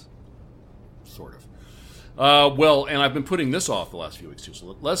words. Sort of. Well, and I've been putting this off the last few weeks too,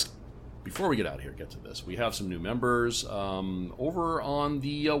 so let's, before we get out of here, get to this. We have some new members over on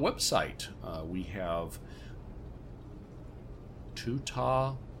the website. We have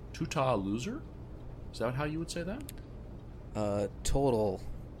Tuta Loser. Is that how you would say that? Total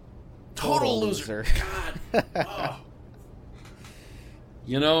Loser. God. Oh.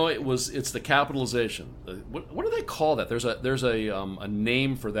 It's the capitalization. What do they call that? There's a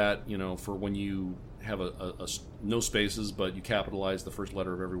name for that. For when you have a no spaces, but you capitalize the first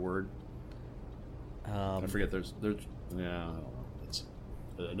letter of every word. I forget. There's I don't know. It's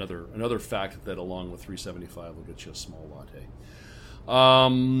another fact that, along with 375, will get you a small latte.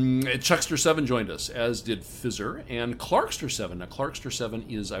 Chuckster7 joined us, as did Fizzer and Clarkster7. Now,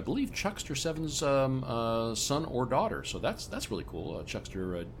 Clarkster7 is, I believe, Chuckster7's son or daughter, so that's really cool.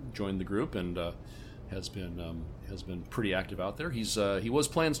 Chuckster joined the group and has been pretty active out there. He was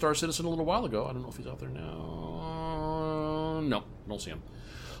playing Star Citizen a little while ago. I don't know if he's out there now. No, don't see him.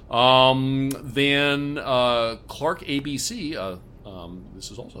 Then Clark ABC,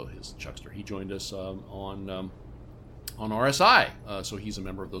 this is also his Chuckster. He joined us on on RSI. So he's a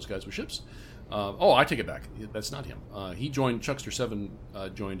member of Those Guys with Ships. I take it back. That's not him. He joined,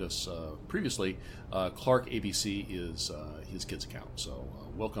 Chuckster7 joined us previously. Clark ABC is his kid's account. So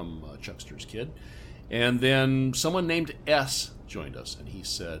welcome, Chuckster's kid. And then someone named S joined us, and he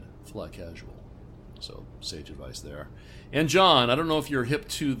said, fly casual. So sage advice there. And John, I don't know if you're hip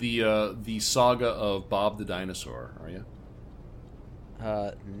to the saga of Bob the Dinosaur, are you?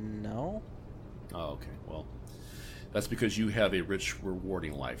 No. Oh, okay. Well, that's because you have a rich,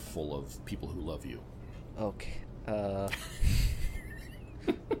 rewarding life full of people who love you. Okay.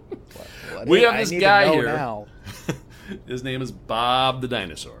 We have this guy here. Now. His name is Bob the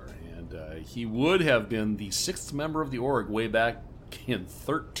Dinosaur, and he would have been the 6th member of the org way back in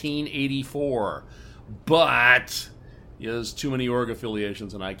 1384, but he has too many org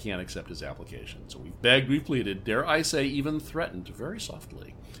affiliations, and I can't accept his application. So we've begged, we've pleaded, dare I say, even threatened, very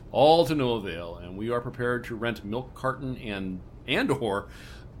softly, all to no avail, and we are prepared to rent milk carton and/or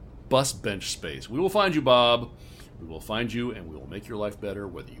bus bench space. We will find you, Bob. We will find you, and we will make your life better,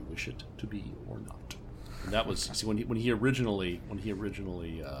 whether you wish it to be or not. And that was, see, when he originally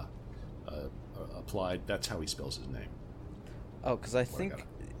applied, that's how he spells his name. Oh, because I think,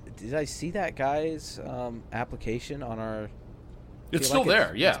 did I see that guy's application on our? It's still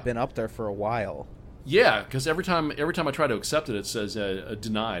there. Yeah, it's been up there for a while. Yeah, because every time I try to accept it, it says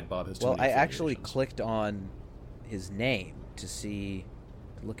denied. Bob has too many I actually affiliations. clicked on his name to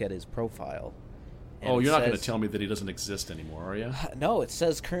look at his profile. Oh, you're not going to tell me that he doesn't exist anymore, are you? No, it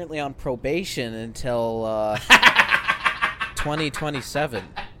says currently on probation until 2027.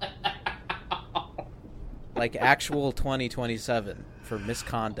 Like actual 2027 for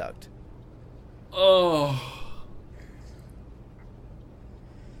misconduct. Oh.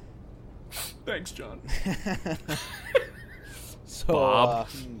 Thanks, John. So, Bob.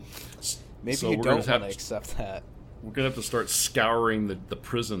 Maybe So you we're don't gonna have want to accept that. We're going to have to start scouring the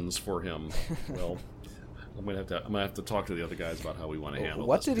prisons for him. Well, I'm going to have to talk to the other guys about how we want to handle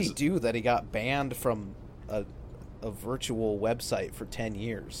What this. did he do that he got banned from a virtual website for 10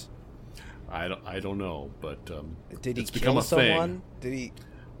 years? I don't know, but did he it's become kill a someone? thing. Did he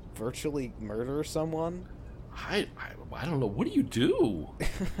virtually murder someone? I don't know. What do you do?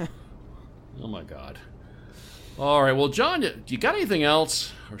 Oh my God! All right, well, John, do you got anything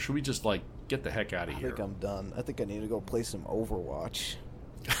else, or should we just get the heck out of here? I think I'm done. I think I need to go play some Overwatch.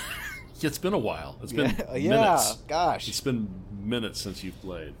 It's been a while. It's been yeah, minutes. Gosh, it's been minutes since you've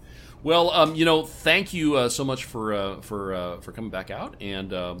played. Well, thank you so much for coming back out,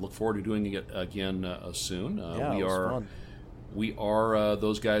 and look forward to doing it again soon. It was fun. We are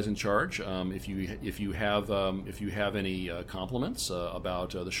those guys in charge. If you have any compliments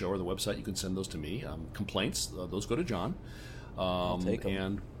about the show or the website, you can send those to me. Complaints, those go to John. I'll take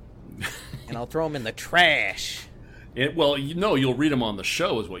them. And I'll throw them in the trash. You'll read them on the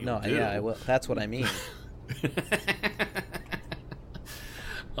show is what you'll do. Yeah, I will. That's what I mean.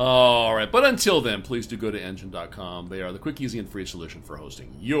 All right, but until then, please do go to engine.com. They are the quick, easy, and free solution for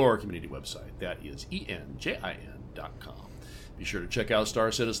hosting your community website. That is enjin.com. Be sure to check out Star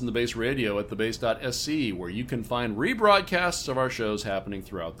Citizen The Base Radio at thebase.sc, where you can find rebroadcasts of our shows happening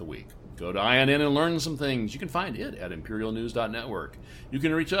throughout the week. Go to INN and learn some things. You can find it at imperialnews.network. You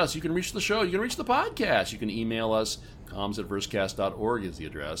can reach us. You can reach the show. You can reach the podcast. You can email us. comms@versecast.org is the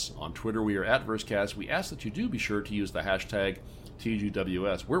address. On Twitter, we are at Versecast. We ask that you do be sure to use the hashtag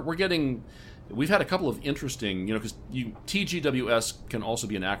TGWS. We've had a couple of interesting, because TGWS can also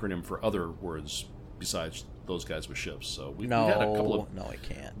be an acronym for other words besides Those Guys with Ships. So we've had a couple of... No, I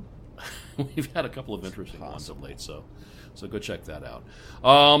can't. We've had a couple of interesting ones of late, so go check that out.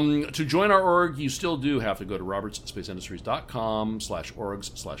 To join our org, you still do have to go to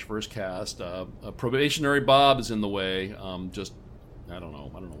robertsspaceindustries.com/orgs/versecast. Probationary Bob is in the way. I don't know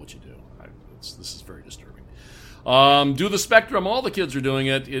what you do. This is very disturbing. Do the Spectrum. All the kids are doing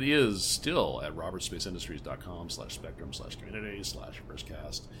it. It is still at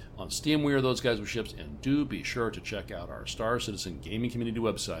robertsspaceindustries.com/spectrum/community/versecast. On Steam, we are Those Guys with Ships, and do be sure to check out our Star Citizen gaming community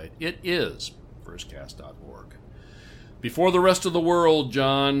website. It is versecast.org. Before the rest of the world,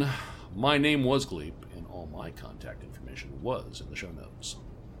 John, my name was Gleep, and all my contact information was in the show notes.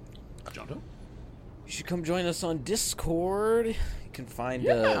 John Doe? You should come join us on Discord. You can find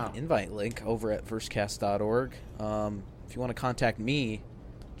an invite link over at versecast.org. If you want to contact me,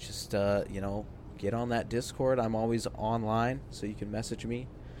 just get on that Discord. I'm always online, so you can message me.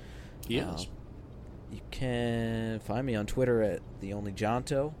 Yes. You can find me on Twitter at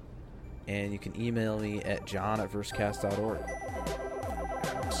TheOnlyJonto, and you can email me at john@versecast.org.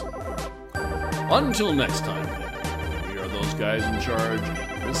 Until next time, we are Those Guys in Charge.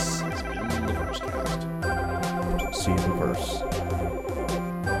 This has been the Versecast. see the verse.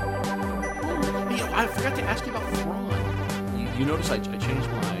 Hey, I forgot to ask you about Thrawn. You notice I changed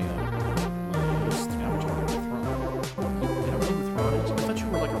my avatar to Thrawn. You don't know who Thrawn is? I thought you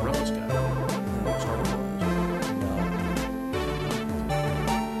were like a Rebels guy. Star Wars.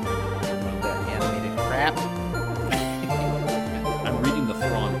 That animated crap. I'm reading the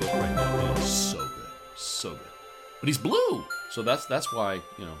Thrawn book right now. It's so good. So good. But he's blue! So that's why,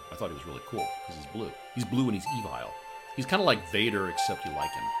 I thought he was really cool, because he's blue. He's blue and he's evil. He's kind of like Vader, except you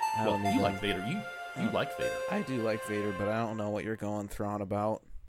like him. Well, you like Vader. You like Vader. I do like Vader, but I don't know what you're going Thrawn about.